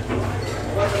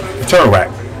 The Turtle Rack.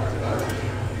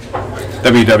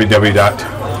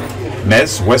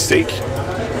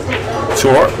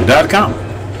 www.mezweststatetour.com.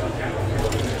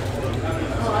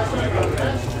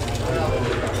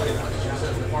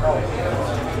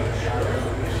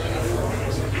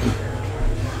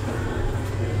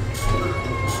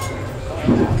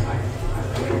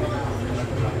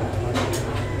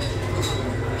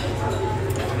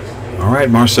 All right,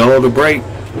 Marcelo to break.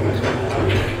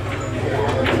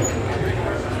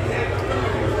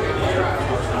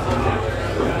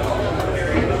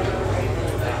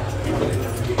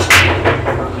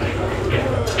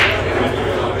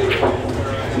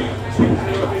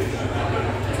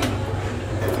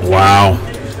 Wow,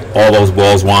 all those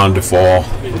balls wanted to fall.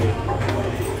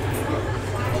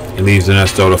 It leaves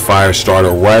Ernesto the fire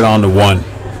starter right on the 1.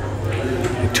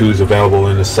 The 2 is available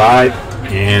in the side,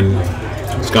 and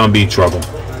it's going to be trouble.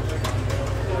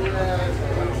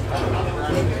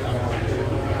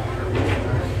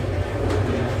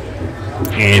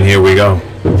 And here we go.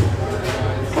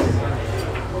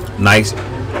 Nice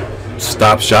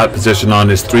stop shot position on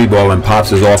this 3 ball, and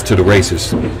pops us off to the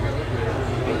races.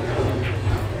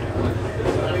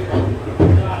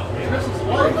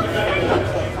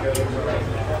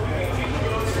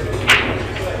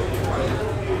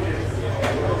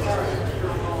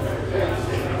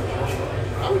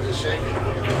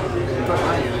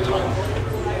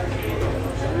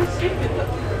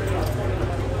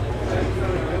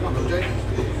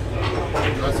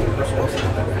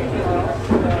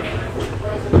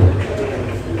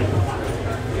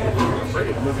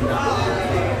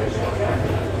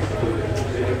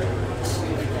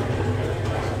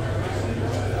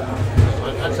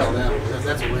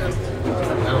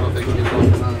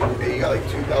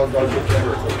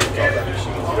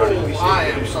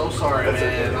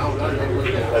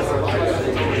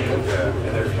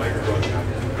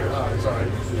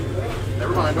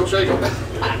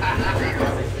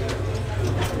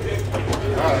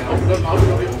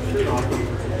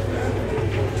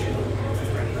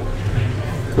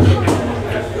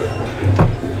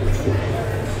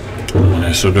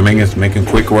 So Dominguez making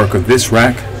quick work of this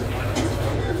rack.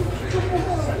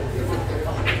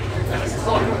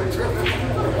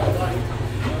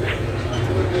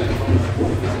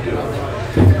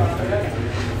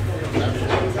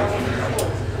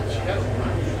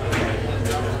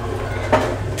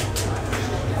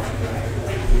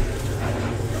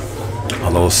 A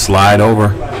little slide over.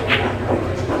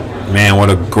 Man,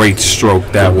 what a great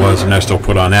stroke that was Ernesto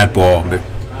put on that ball.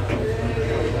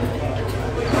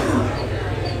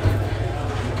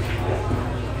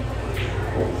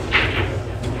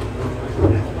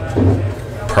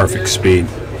 Perfect speed.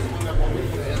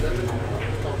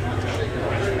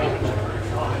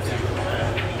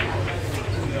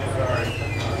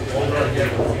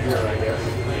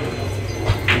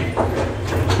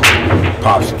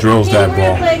 Pops drills that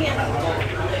ball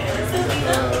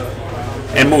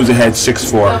and moves ahead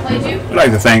 6-4. I'd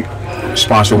like to thank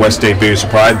sponsor West State Beer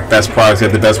Supply. Best products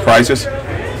at the best prices.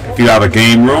 If you have a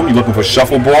game room, you're looking for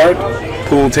shuffleboard,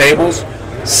 pool tables,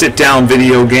 sit-down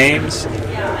video games,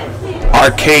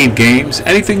 arcade games,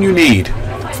 anything you need,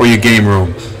 for your game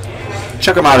room,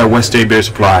 check them out at West State Beer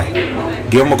Supply.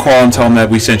 Give them a call and tell them that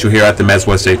we sent you here at the Mets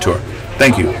West State Tour.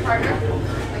 Thank you.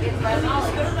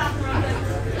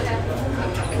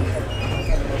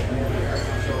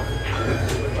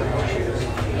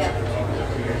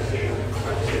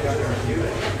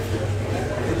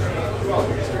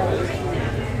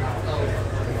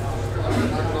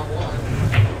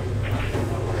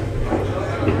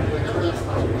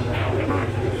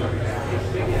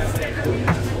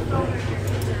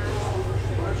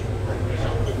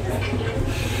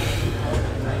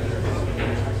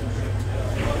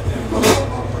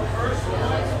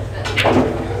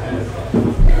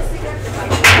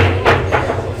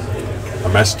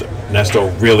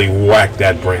 Ernesto really whacked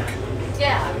that break.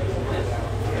 Yeah.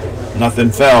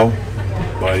 Nothing fell,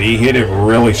 but he hit it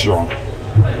really strong.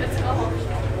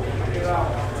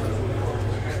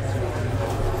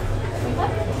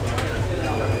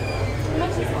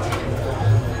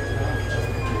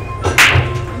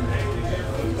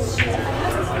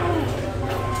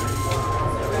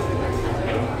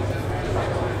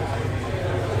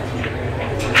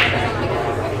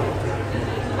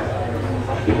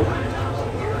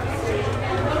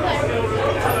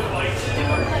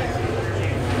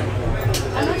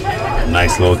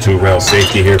 Nice little two-rail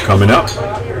safety here coming up.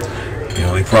 The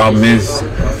only problem is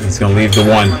he's going to leave the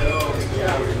one.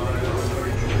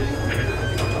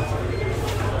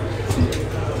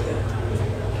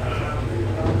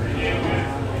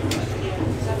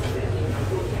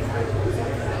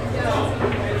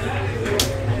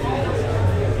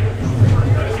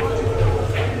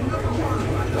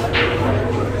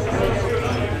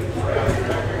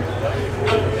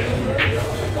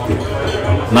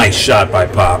 Nice shot by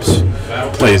Pops.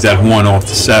 Plays that one off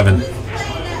the 7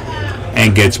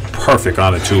 and gets perfect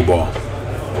on a 2-ball.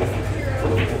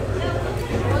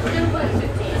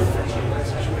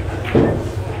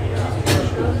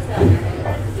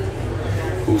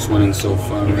 Who's winning so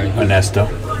far right here? Ernesto.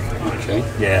 Okay.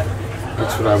 Yeah.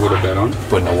 That's what I would have bet on.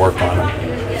 Putting the work on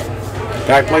him.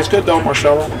 Guy plays good though,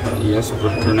 Marcelo. Yes,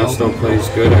 but Ernesto plays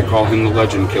good. I call him the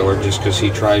legend killer just because he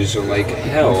tries like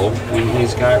hell when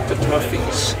he's got the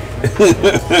toughies.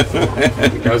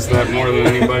 He does that more than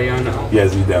anybody I know.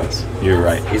 Yes, he does. You're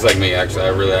right. He's like me, actually.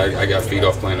 I got feed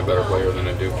off playing a better player than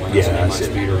I do playing Yeah, I my see.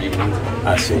 speed or even.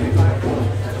 I see.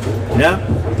 Yeah,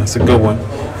 that's a good one.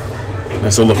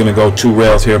 And so looking to go 2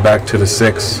 rails here back to the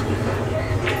 6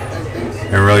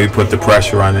 and really put the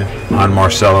pressure on it on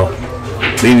Marcelo.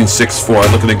 Leading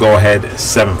 6-4, looking to go ahead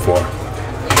 7-4.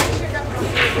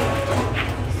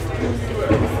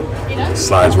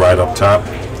 Slides right up top.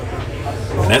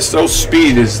 Ernesto's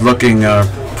speed is looking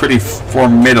pretty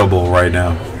formidable right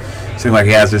now. Seems like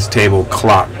he has his table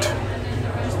clocked.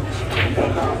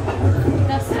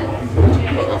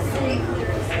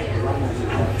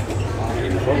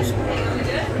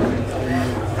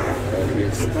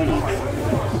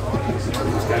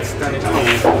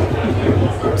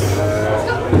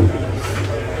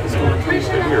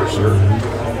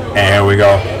 And here we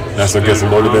go. Ernesto gets a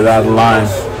little bit out of line.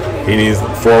 He needs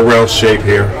 4-rail shape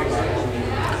here.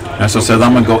 Ernesto says,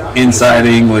 I'm going to go inside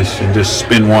English and just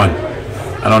spin 1.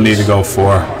 I don't need to go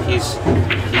 4. He's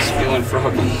feeling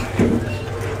froggy.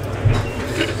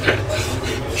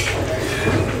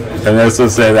 Ernesto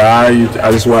said,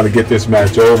 I just want to get this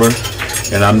match over,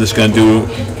 and I'm just going to do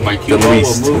the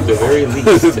least. Move the very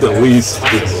least. The least,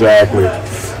 exactly.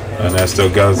 Ernesto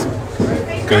goes,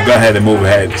 going to go ahead and move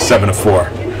ahead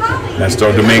 7-4.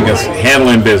 Ernesto Dominguez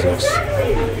handling business.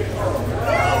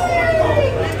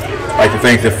 I'd like to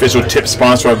thank the official tip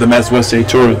sponsor of the Mets West State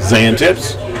Tour, Zan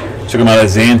Tips. Check them out at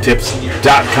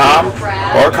zantips.com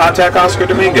or contact Oscar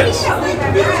Dominguez.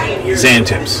 Zan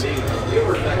Tips.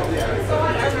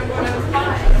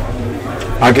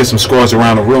 I'll get some scores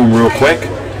around the room real quick.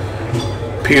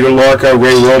 Peter Lorca,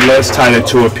 Ray Robles tied at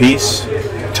 2 apiece.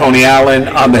 Tony Allen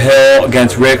on the hill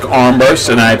against Rick Armburst.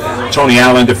 Tonight, Tony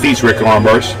Allen defeats Rick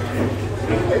Armburst.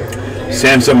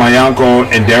 Samson Mayanko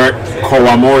and Derek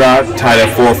Kawamura tied at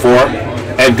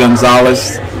 4-4. Ed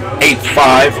Gonzalez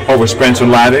 8-5 over Spencer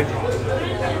Laddick.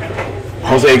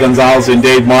 Jose Gonzalez and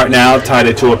Dave Martinell tied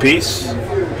at 2 apiece.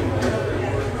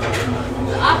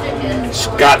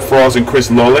 Scott Frost and Chris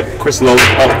Lolick. Chris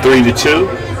Lolick up 3-2.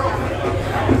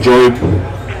 Joey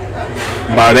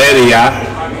Barreria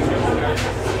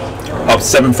up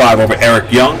 7-5 over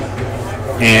Eric Young.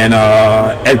 And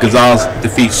Ed Gonzalez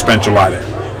defeats Spencer Laddick.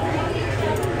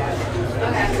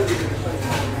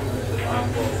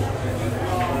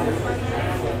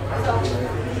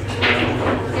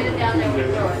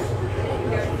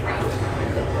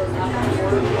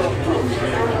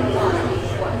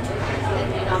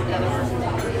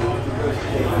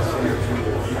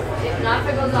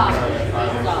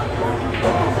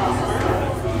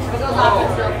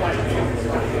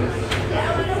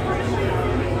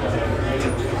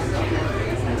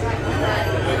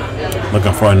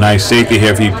 Looking for a nice safety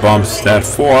here if he bumps that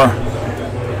 4.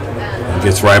 And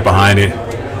gets right behind it.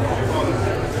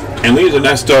 And leaves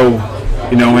Ernesto,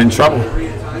 you know, in trouble.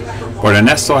 But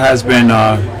Ernesto has been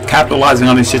capitalizing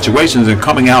on these situations and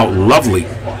coming out lovely.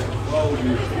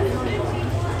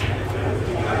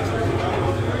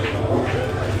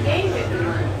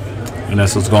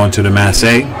 Ernesto's going to the masse.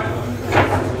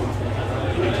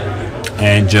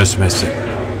 And just missed it.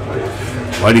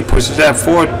 But he pushes that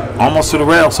forward almost to the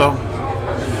rail, so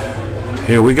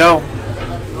here we go.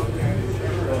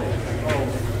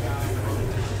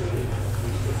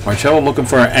 Marcelo looking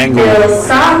for an angle. Bill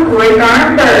Sock, Rick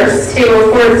Armburst,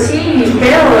 table 14.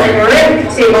 Bill and Rick,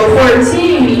 table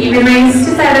 14. Even range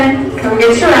to 7. Come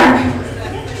get your rack.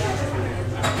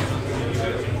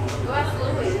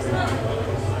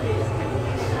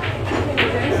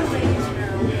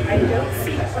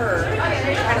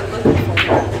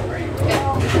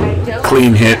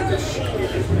 Clean hit.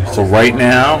 So right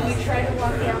now,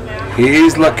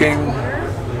 he's looking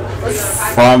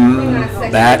from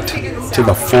that to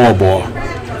the 4 ball.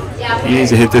 He needs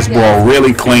to hit this ball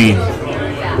really clean.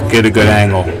 Get a good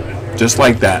angle. Just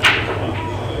like that.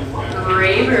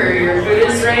 Raver, your food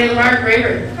is ready to mark,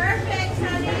 Raver. Perfect,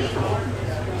 honey.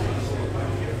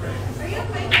 Are you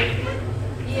okay?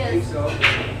 Yes.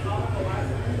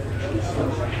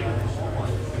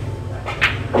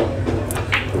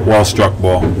 Well struck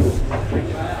ball.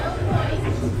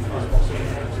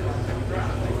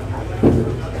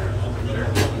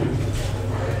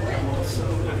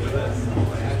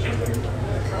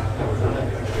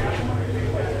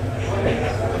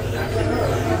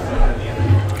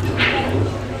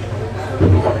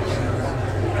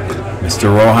 Mr.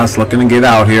 Rojas looking to get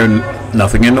out here.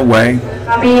 Nothing in the way.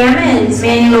 Bobby Emmons,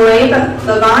 Manny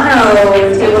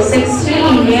Logano, table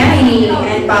 16, Manny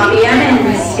and Bobby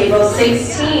Emmons, table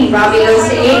 16. Bobby goes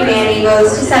to 8, Manny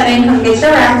goes to 7. Come get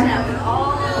your rack.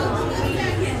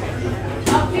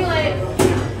 I'll feel it.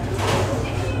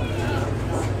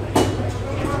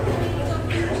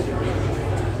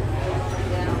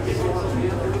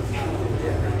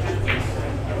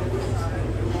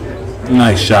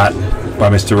 Nice shot by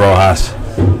Mr. Rojas.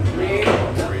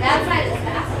 That side is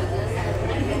faster than this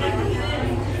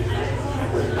side.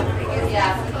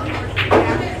 Yeah.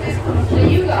 So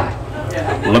you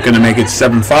got. Looking to make it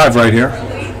 7-5 right here.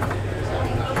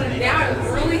 Now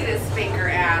I'm really gonna spank her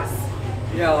ass.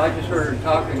 Yeah, I just heard her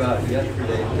talking about it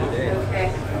yesterday and today. Okay. I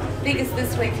think it's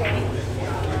this way, Kenny.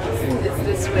 It's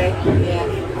this way. Yeah.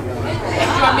 Do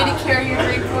you want me to carry your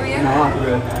drink for you? No, I'm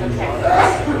good.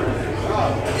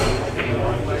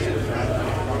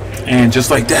 And just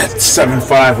like that,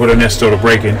 7-5 with Ernesto to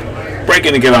break in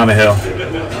to get on the hill.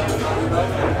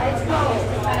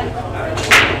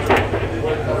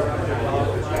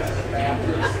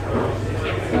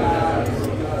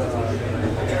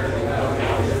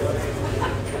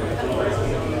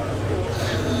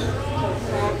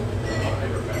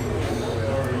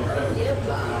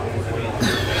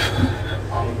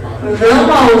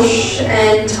 Vilmos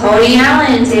and Tony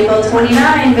Allen, table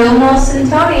 29. Vilmos and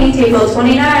Tony, table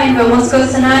 29. Vilmos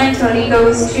goes to 9, Tony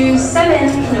goes to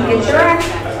 7. Come get your rack.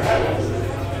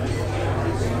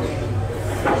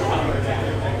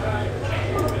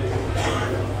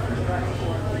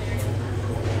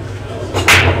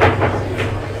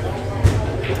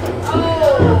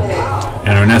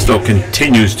 And Ernesto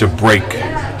continues to break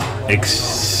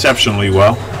exceptionally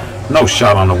well. No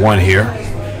shot on the 1 here.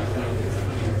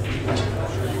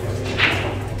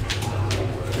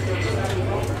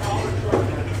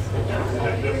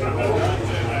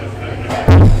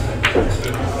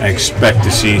 I expect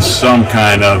to see some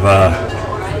kind of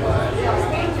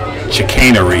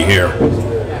chicanery here.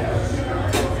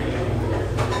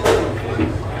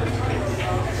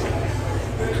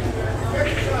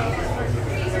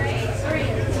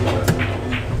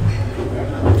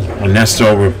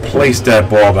 Ernesto replaced that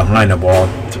ball behind the ball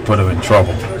to put him in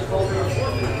trouble.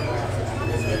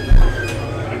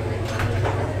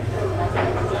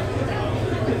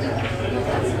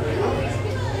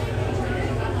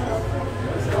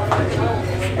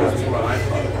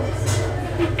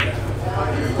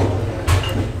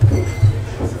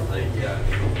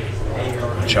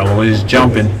 Marcelo is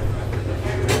jumping.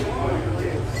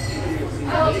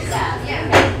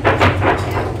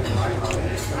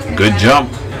 Good jump.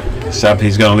 Except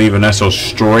he's going to leave Ernesto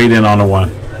straight in on the 1.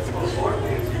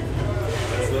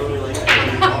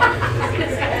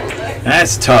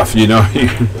 That's tough, you know. You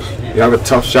have a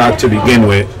tough shot to begin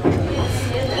with.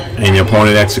 and your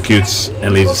opponent executes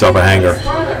and leaves himself a hanger.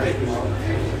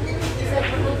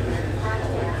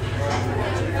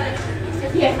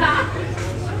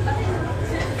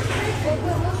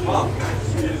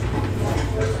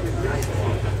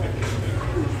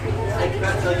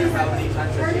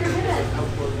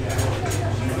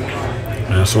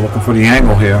 And so looking for the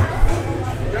angle here.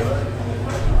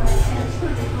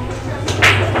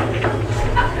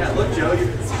 Yeah, look, Joe, you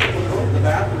can see the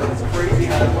bathroom. It's crazy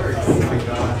how it works.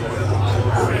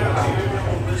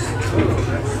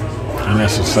 And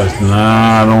Ernesto says,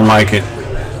 nah, I don't like it.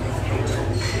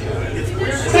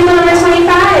 Table number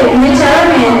 25, Mitch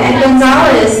Ellerman and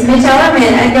Gonzalez. Mitch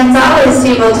Ellerman and Gonzalez,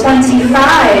 table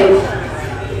 25.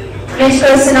 Mitch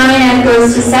goes to 9 and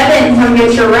goes to 7. Come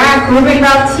get your rack. Ruben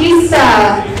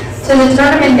Bautista to the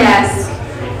tournament desk.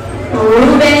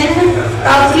 Ruben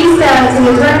Bautista to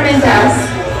the tournament desk.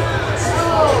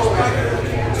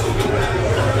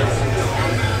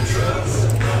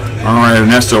 All right,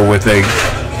 Ernesto with a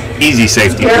easy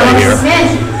safety play here. Daryl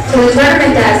Smith to the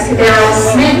tournament desk. Daryl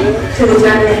Smith to the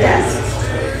tournament desk.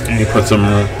 And he puts him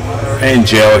in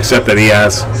jail, except that he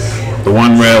has the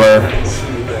one railer.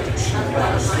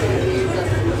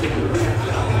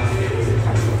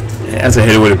 As a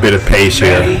hitter with a bit of pace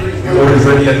here. Everybody's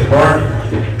ready at the bar.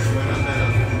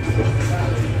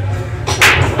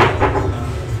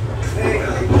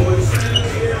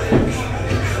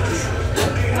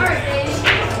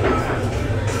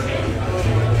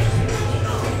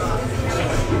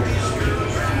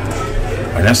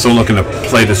 Ernesto looking to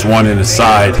play this one in the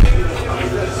side.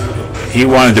 He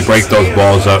wanted to break those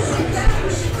balls up.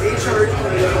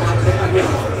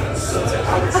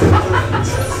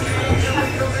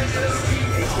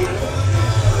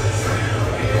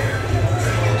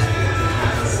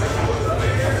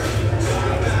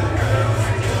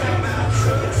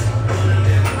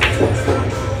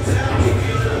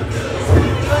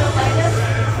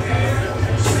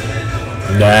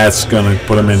 That's going to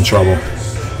put him in trouble.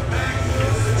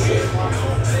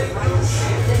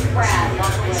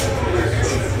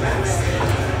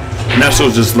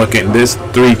 Ernesto's just looking. This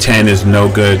 310 is no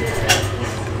good.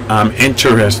 I'm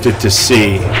interested to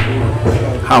see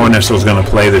how Ernesto's going to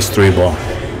play this 3-ball.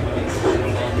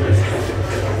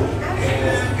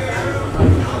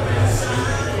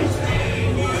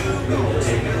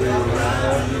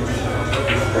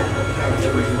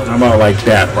 How about like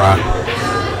that, bro?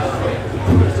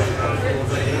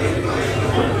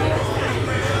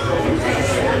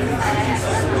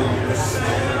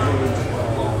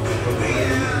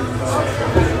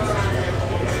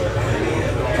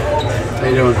 How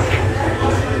you doing?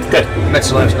 Good. Met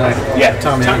you last night. Yeah,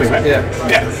 Tommy, right? Yeah.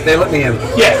 They let me in.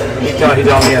 Yeah, he told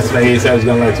me yesterday. He said he was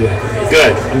going to let you.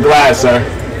 Good. I'm glad, sir.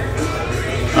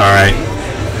 All right.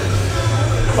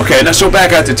 Okay, now so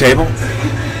back at the table.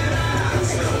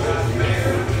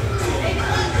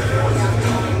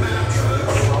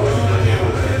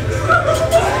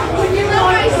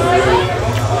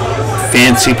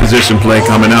 Fancy position play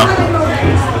coming up.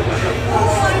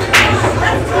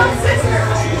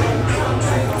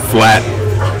 Flat.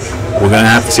 We're going to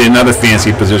have to see another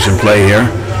fancy position play here.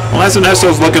 Unless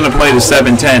Ernesto's looking to play the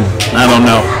 7-10. I don't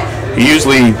know. He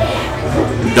usually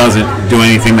doesn't do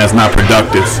anything that's not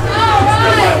productive.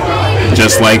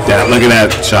 Just like that. Look at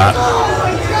that shot.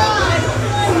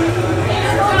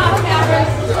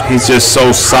 He's just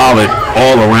so solid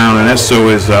all around. Ernesto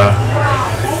is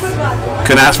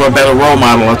couldn't ask for a better role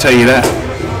model, I'll tell you that.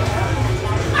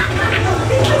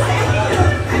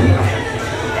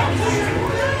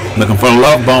 Looking for a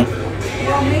love bump.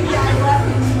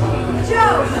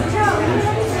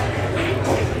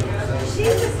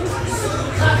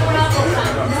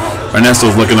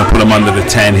 Ernesto's looking to put him under the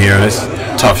 10 here. This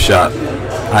tough shot,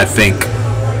 I think.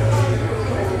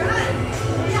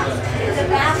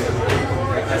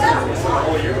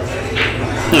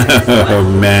 Oh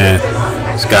man,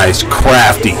 this guy's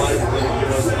crafty.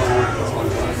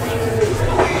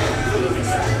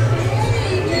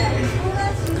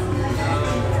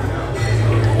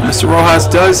 Mr. Rojas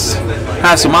does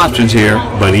have some options here,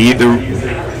 but either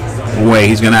way,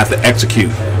 he's going to have to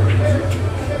execute.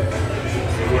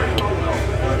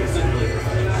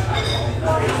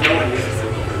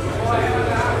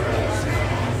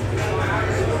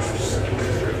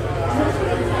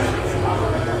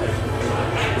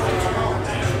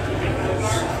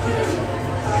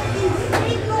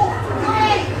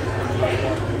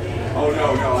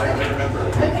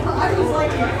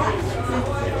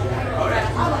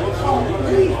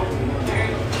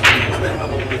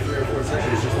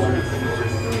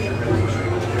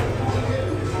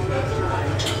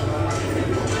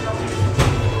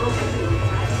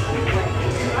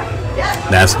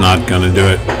 That's not going to do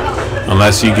it.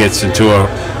 Unless he gets into a...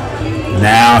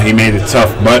 Now he made it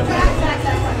tough, but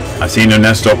I've seen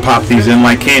Ernesto pop these in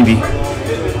like candy.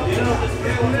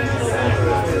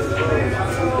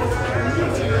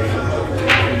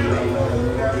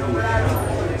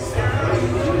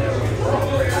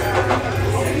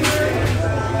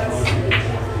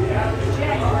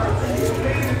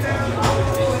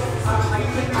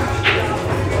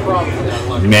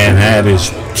 Man, that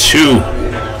is 2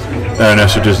 that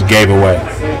Ernesto just gave away.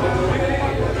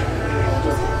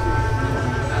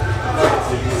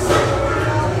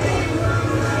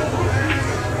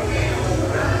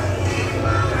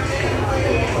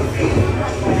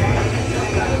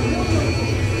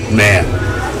 Man,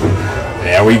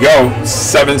 there we go.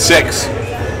 7-6.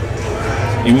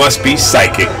 You must be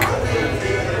psychic.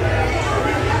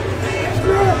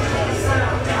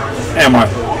 Am I?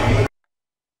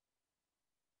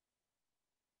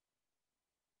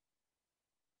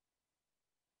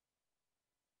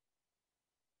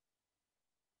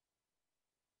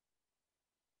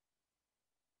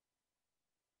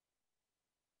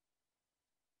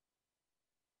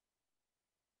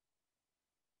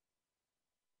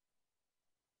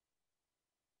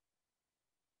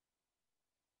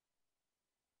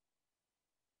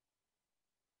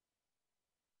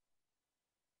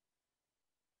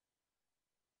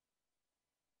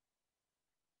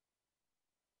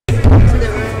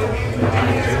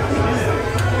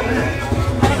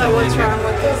 What's wrong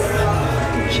with this?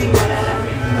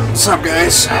 What's up,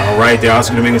 guys? All right, they're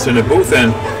also going to bring us in the booth,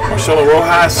 and Marcelo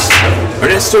Rojas.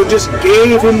 Ernesto just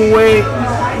gave him away.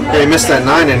 Yeah, he missed that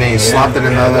 9 and he slopped it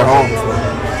in the other hole.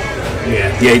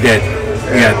 Yeah, he did.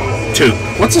 Yeah, 2.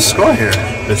 What's the score here?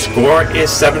 The score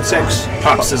is 7-6.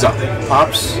 Pops is up.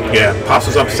 Pops? Yeah, Pops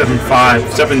is up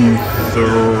 7-5,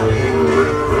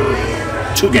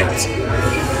 2 games.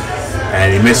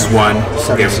 And he missed one.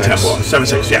 Gave him 10 balls.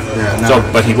 7-6, yeah. No. So,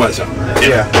 but he was up.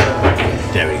 Yeah.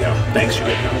 There we go. Thanks, you.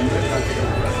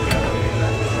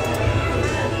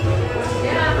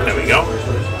 There we go.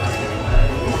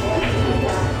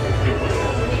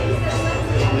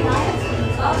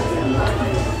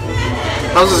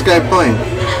 How's this guy playing?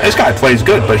 This guy plays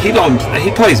good, but he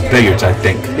plays billiards, I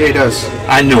think. Yeah, he does.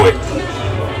 I knew it.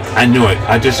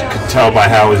 I just could tell by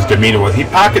how his demeanor was. He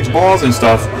pockets balls and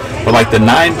stuff, but like the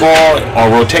 9-ball or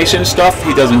rotation stuff,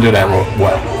 he doesn't do that well.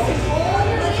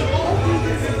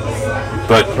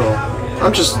 But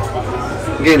I'm just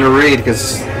getting to read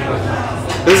because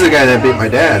this is the guy that beat my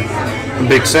dad. A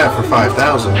big set for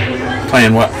 5,000.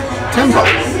 Playing what? 10 ball.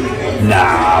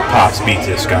 Nah, Pops beats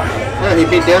this guy. Yeah, he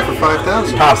beat Dad for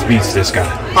 5,000. Pops beats this guy.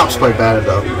 Pops played bad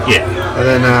though. Yeah. And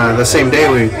then the same day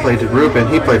we played Ruben.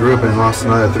 He played Ruben and lost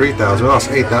another 3,000. We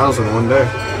lost 8,000 one day.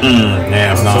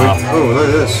 Yeah, no. Oh, look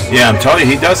at this. Yeah, I'm telling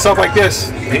you, he does stuff like this.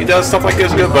 He does stuff like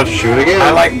this good, but shoot again. I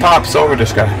like Pops over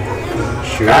this guy.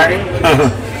 Shoot again.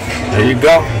 There you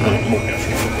go.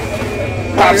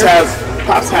 Pops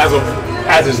has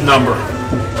his number.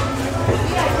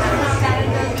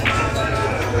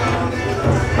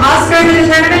 Oscar to the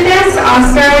tournament desk.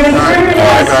 Oscar to the tournament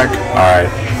desk. All right.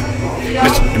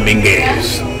 Mr.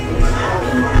 Dominguez.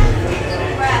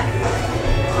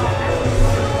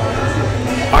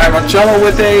 All right, Marcelo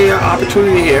with a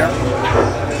opportunity here.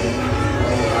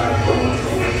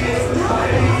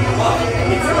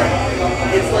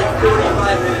 It's like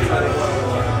 45 minutes out of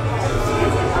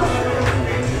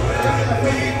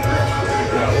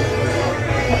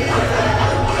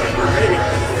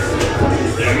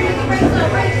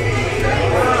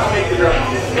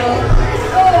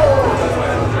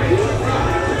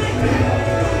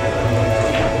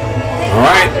All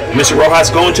right, Mr. Rojas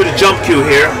going to the jump cue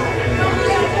here.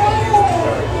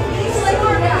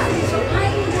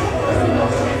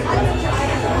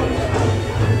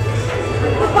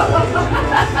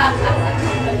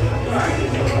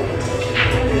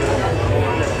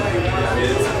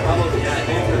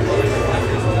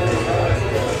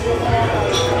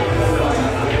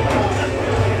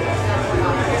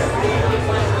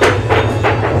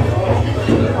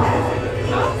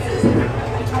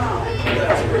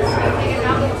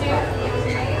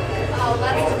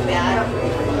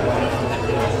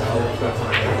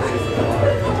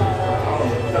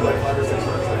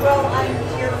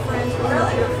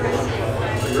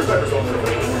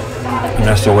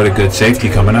 Ernesto with a good safety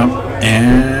coming up,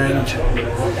 and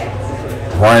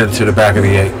right to the back of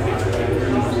the 8.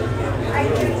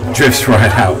 Drifts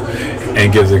right out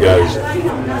and gives him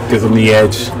the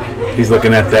edge. He's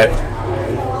looking at that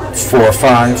 4 or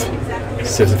 5.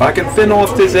 Says, if I can thin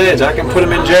off this edge, I can put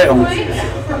him in jail.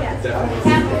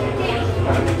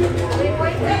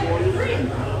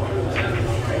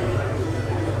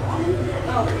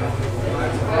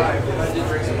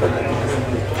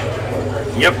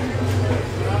 Yep.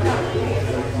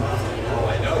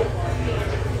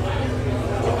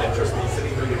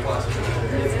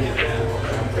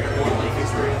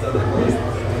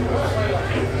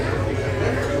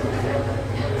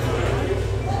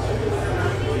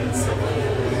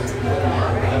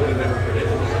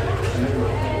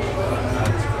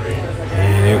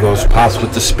 And here goes Pops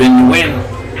with the spin to win.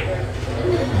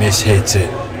 Miss hits it.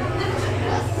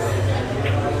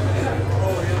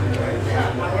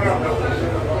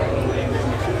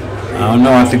 I don't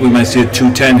know. I think we might see a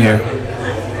 210 here.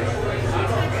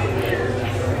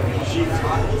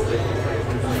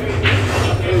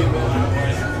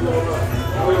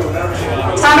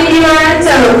 Tommy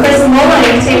DiLorenzo, Chris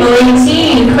Mullen, table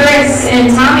 18. Chris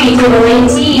and Tommy, table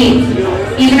 18.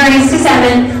 Even race to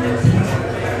 7.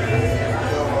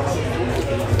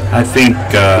 I think,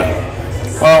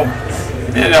 well,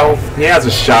 you know, he has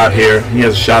a shot here. He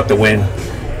has a shot to win.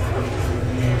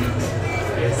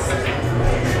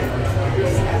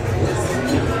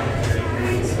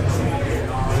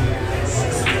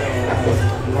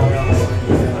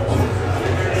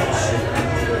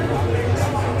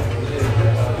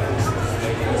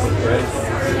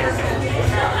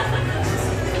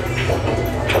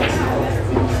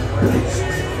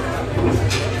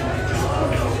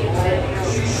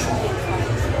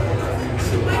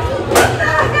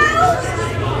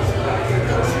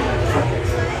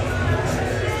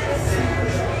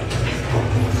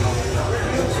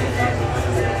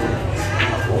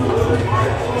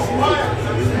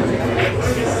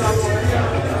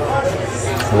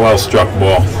 Well struck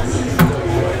ball.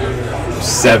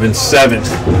 7-7.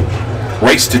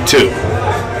 Race to 2.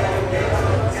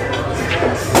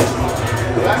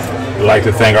 We'd like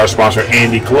to thank our sponsor,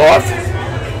 Andy Cloth.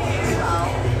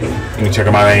 You can check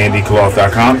them out at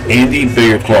andycloth.com. Andy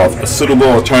Billiard Cloth, a suitable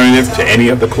alternative to any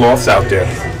of the cloths out there.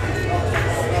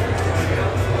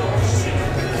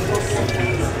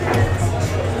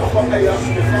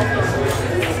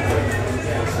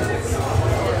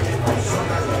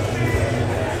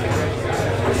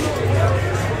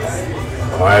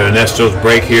 All right, Ernesto's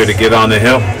break here to get on the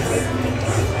hill.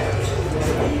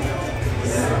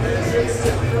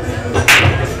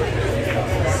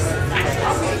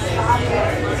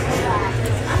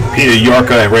 Peter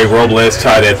Yorka and Ray Robles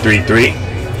tied at 3-3.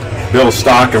 Bill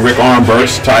Stock and Rick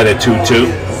Armburst tied at 2-2.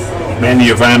 Manny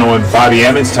Ivano and Bobby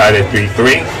Evans tied at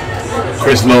 3-3.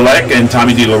 Chris Lolek and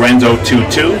Tommy DiLorenzo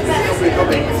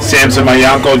 2-2. Samson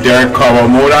Mayanko, Derek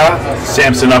Kawamura.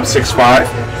 Samson up 6-5.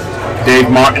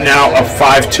 Dave Martin now up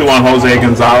 5-2 on Jose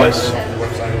Gonzalez.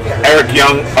 Eric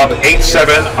Young up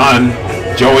 8-7 on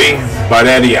Joey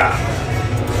Barreria.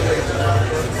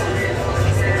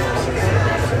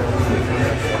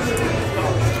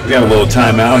 We got a little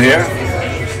timeout here,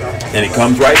 and he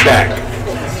comes right back.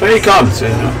 So here he comes,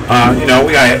 and you know,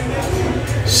 we got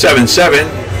 7-7.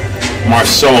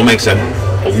 Marcelo makes a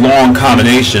long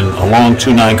combination, a long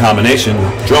 2-9 combination,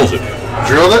 drills it.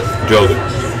 Drilled it? Drilled it.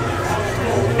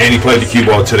 And he played the cue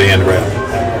ball to the end rail.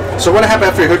 So what happened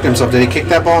after he hooked himself? Did he kick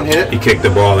that ball and hit it? He kicked the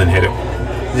ball and hit it.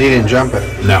 He didn't jump it?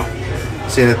 No.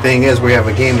 See, the thing is, we have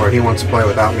a game where he wants to play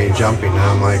without me jumping, and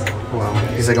I'm like, well,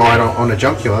 he's like, oh, I don't want to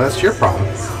jump you. Well, that's your problem.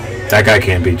 That guy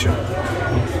can't beat you.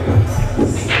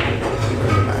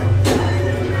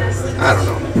 I don't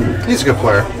know. He's a good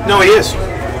player. No, he is.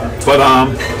 But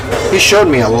he showed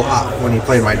me a lot when he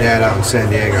played my dad out in San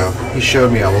Diego. He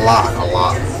showed me a lot.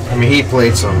 I mean, he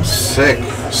played some sick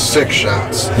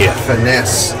shots. Yeah.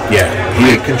 Finesse. Yeah.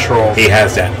 Great control. He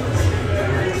has that.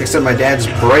 Except my dad's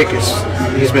break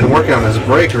he's been working on his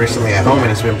break recently at home, and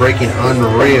he's been breaking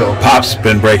unreal. Pop's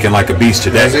been breaking like a beast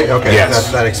today. Is he? Okay,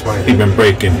 yes. that explains it. He's been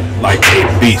breaking like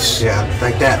a beast. Yeah,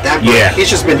 like that break. Yeah. He's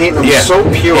just been hitting them Yeah. so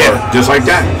pure. Yeah, just like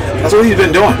that. That's what he's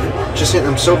been doing. Just hitting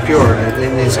them so pure,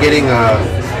 and he's getting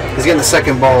the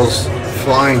second balls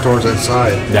flying towards that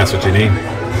side. That's what you need.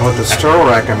 And with this turtle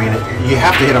rack, I mean, you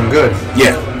have to hit them good.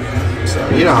 Yeah. So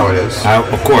you know how it is.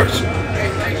 Of course.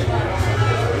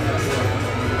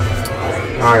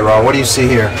 All right, Raw, what do you see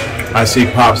here? I see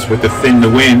Pops with the thin to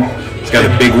win. He's got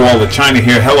a big wall of China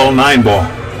here. Hello, 9 ball.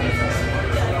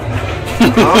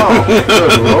 Oh,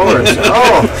 good Lord.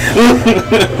 Oh.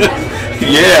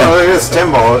 Yeah. Oh, look at this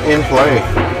 10 ball in play.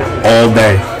 All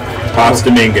day. Pops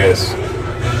Dominguez.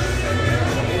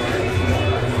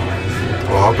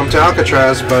 Welcome to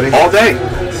Alcatraz, buddy. All day.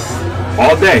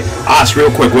 All day. Os,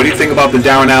 real quick, what do you think about the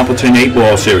Darren Appleton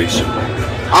 8-ball series?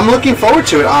 I'm looking forward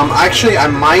to it. Actually, I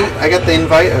got the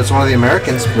invite as one of the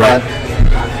Americans, but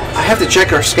I have to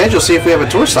check our schedule, see if we have a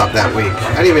tour stop that week.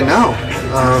 I didn't even know.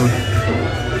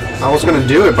 I was going to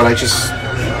do it, but I just,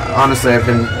 honestly, I've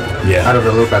been out of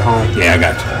the loop at home. Yeah, I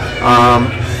got you.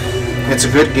 It's a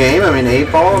good game. I mean,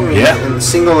 8-ball. I mean, Yeah. in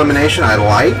single elimination, I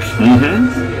like.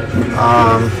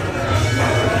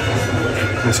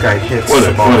 This guy hits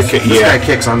the ball. This guy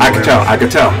kicks unbelievable. I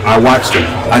could tell. I watched him.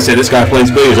 I said, this guy plays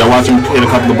billiards. I watched him hit a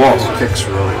couple of balls. Kicks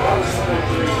really well.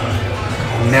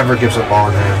 Never gives a ball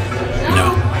in hand.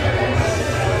 No.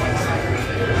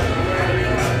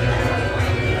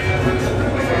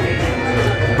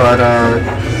 But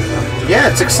yeah,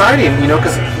 it's exciting, you know,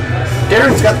 because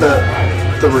Darren's got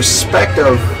the respect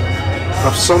of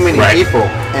so many people,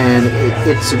 and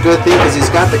it's a good thing because he's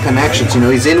got the connections. You know,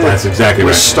 he's in with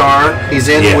Star, he's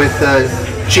in with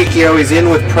Chikio, he's in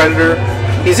with Predator,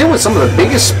 he's in with some of the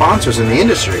biggest sponsors in the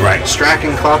industry. Right.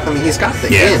 Strachan Cloth. I mean, he's got the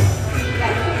in.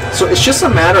 So it's just a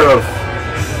matter of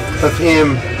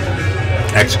him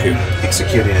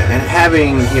executing it, and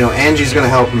having, you know, Angie's going to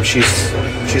help him.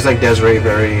 She's like Desiree,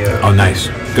 very nice,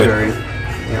 good, very,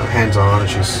 you know, hands-on, and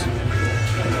she's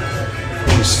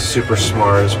super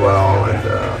smart as well, and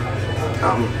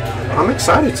I'm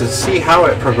excited to see how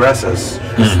it progresses.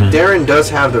 Darren does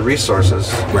have the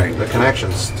resources, the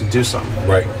connections to do something.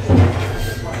 Right.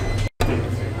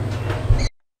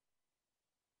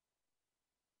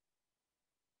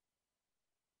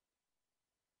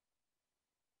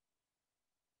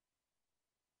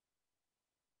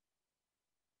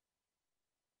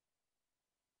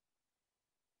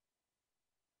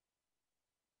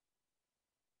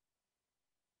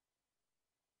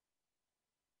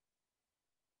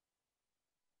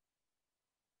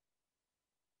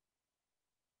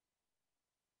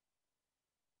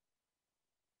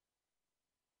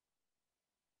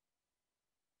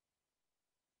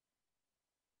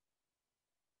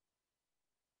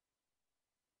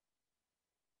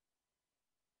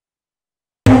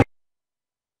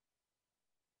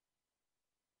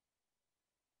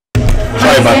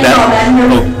 Sorry about that.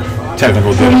 Oh,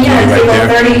 technical difficulty right there.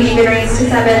 30, even raised to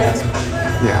 7.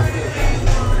 Yeah.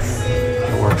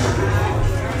 The work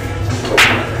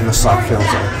and the soft fills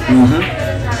are.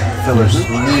 Fillers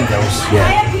need those.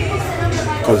 Yeah.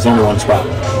 Because there's only one spot.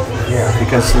 Yeah,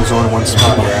 because there's only one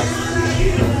spot.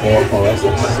 Oh, that's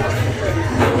it.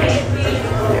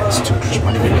 Yeah, it's too much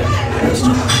money. It's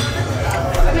too much.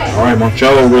 All right,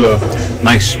 Marcelo with a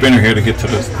nice spinner here to get to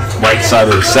the right side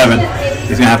of the 7.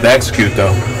 He's going to have to execute,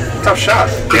 though. Tough shot.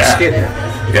 Big skid here.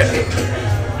 Yeah.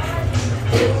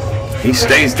 He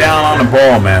stays down on the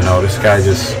ball, man, though. This guy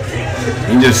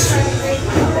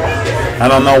I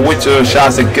don't know which of the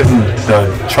shots that give him the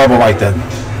trouble like the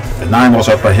 9 balls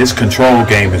up, but his control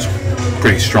game is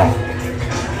pretty strong.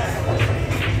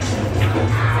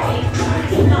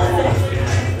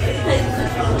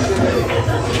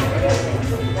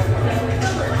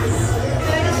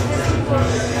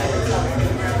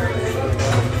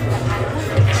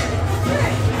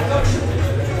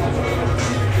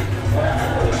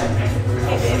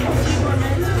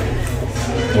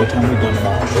 What time are we doing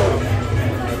about?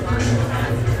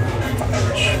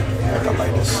 At the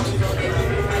latest.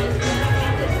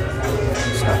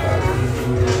 It's not bad.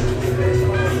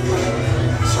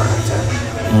 Start at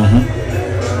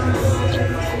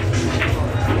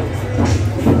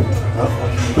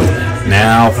 10.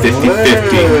 Now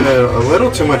 50-50. A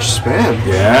little too much spin.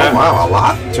 Yeah. Oh, wow, a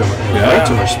lot too much. Way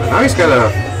too much spin. Now he's got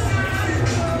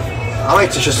I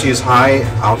like to just use high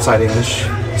outside English.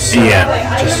 So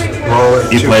just roll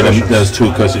it. You play those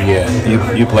 2 cushions,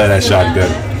 you play that shot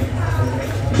good.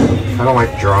 I don't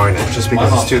like drawing it just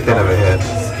because it's too thin of a hit.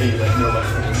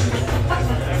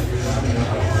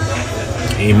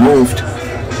 He moved.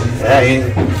 Yeah,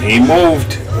 he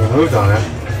moved. He moved on it.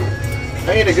 He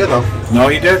made it good though. No,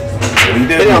 he did. He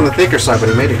did. Hit it on the thicker side, but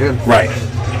he made it good. Right.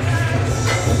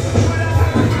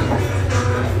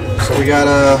 So we got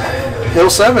Hill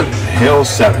 7. Hill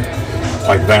 7.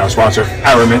 Like to thank our sponsor,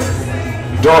 Aramith,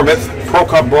 Dormith, Pro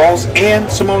Cup Brawls, and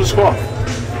Simona's Cloth.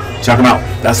 Check them out.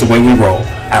 That's the way we roll.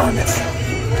 Aramith.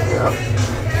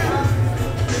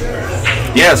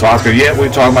 Yeah, so Oscar, we were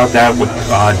talking about that with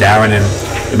Darren and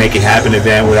the Make It Happen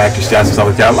event with Actor Stats and stuff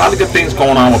like that. A lot of good things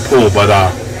going on with pool, but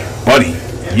buddy,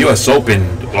 US Open,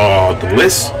 the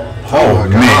list. Oh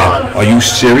man, are you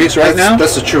serious now?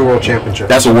 That's a true world championship.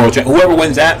 That's a world championship. Whoever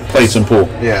wins that plays some pool.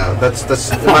 Yeah, that's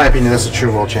in my opinion, that's a true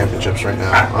world championships right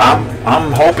now.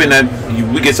 I'm hoping that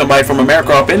we get somebody from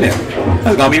America up in there.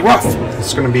 That's gonna be rough.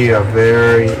 It's gonna be a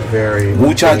very, very.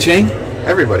 Wu Cha Ching.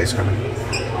 Everybody's coming.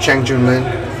 Chang Jun Lin,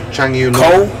 Chang Yu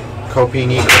Lin, Ko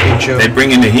Pini, Ko Pinchu. They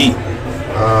bring in the heat.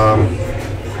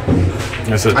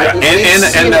 And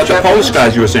the Polish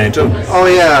guys you were saying too. Oh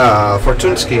yeah,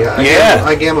 Fortunsky.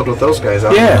 I gambled with those guys.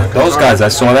 Those guys. I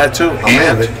saw that too. Oh,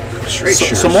 and man, straight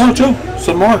shooters. Some more too.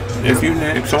 Some more.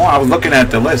 I was looking at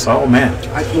the list. Oh man.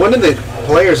 One of the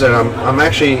players that I'm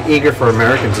actually eager for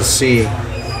Americans to see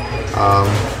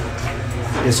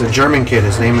is a German kid.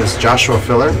 His name is Joshua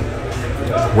Filler.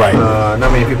 Right.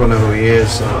 Not many people know who he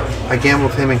is. I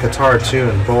gambled him in Qatar too,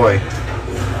 and boy,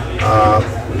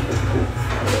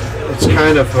 it's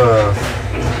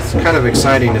kind of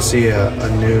exciting to see a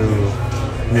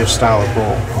new style of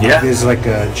bull. Yeah. He's like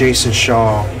a Jason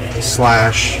Shaw /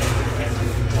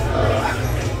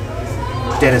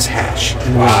 Dennis Hatch.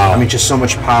 Wow. I mean, just so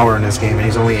much power in this game, and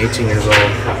he's only 18 years old.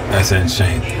 That's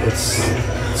insane.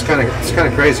 It's kind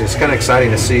of crazy. It's kind of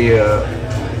exciting to see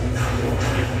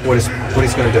what he's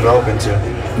going to develop into.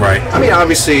 Right. I mean,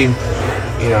 obviously,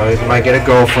 you know, he might get a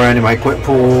girlfriend, he might quit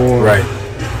pool. Right.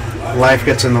 Life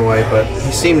gets in the way, but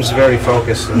he seems very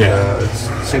focused, and it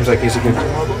seems like he's a good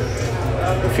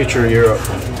future of Europe.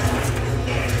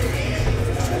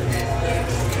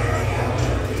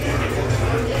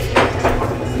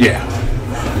 Yeah.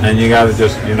 And you got to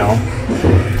just, you know.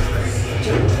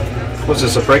 Was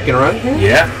this a break and run?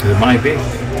 Yeah, it might be.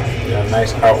 Got a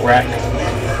nice out rack.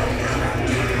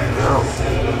 Oh,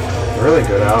 really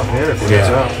good out here. If it gets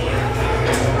out.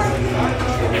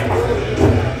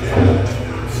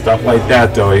 Stuff like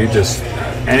that, though, you just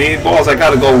any balls that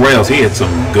got to go rails, he hits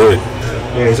them good.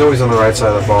 Yeah, he's always on the right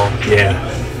side of the ball. Yeah.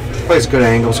 Plays good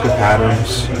angles, good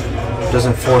patterns.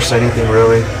 Doesn't force anything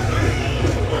really.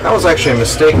 That was actually a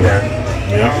mistake there.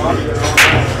 Yeah.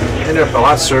 Ended up a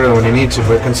lot sooner when you need to,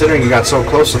 but considering you got so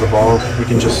close to the ball, you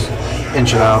can just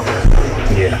inch it out.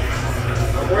 Yeah.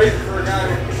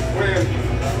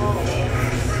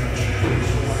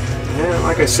 Yeah,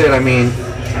 like I said, I mean,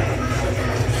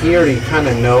 he already kind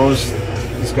of knows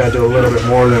he's got to do a little bit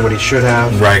more than what he should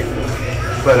have. Right.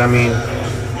 But I mean,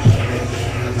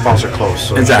 balls are close,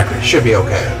 so exactly. It should be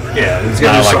okay. Yeah, it's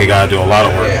not like you got to do a lot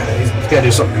of work. Yeah, he's got to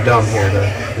do something dumb here to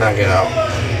not get out.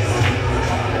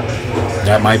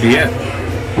 That might be it.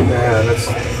 Yeah,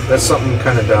 that's something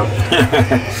kind of dumb.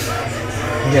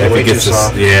 If he gets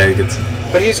this, yeah, he gets.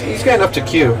 But he's got enough to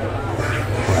cue.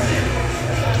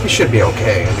 He should be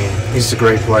okay. I mean, he's a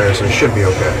great player, so he should be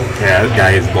okay. Yeah, this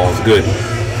guy hits balls good.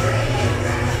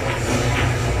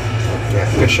 Yeah,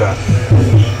 good shot.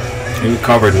 He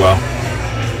recovered well.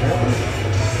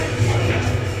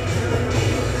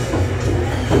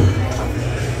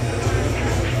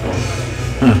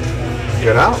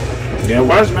 Good out. Yeah, it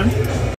was, man.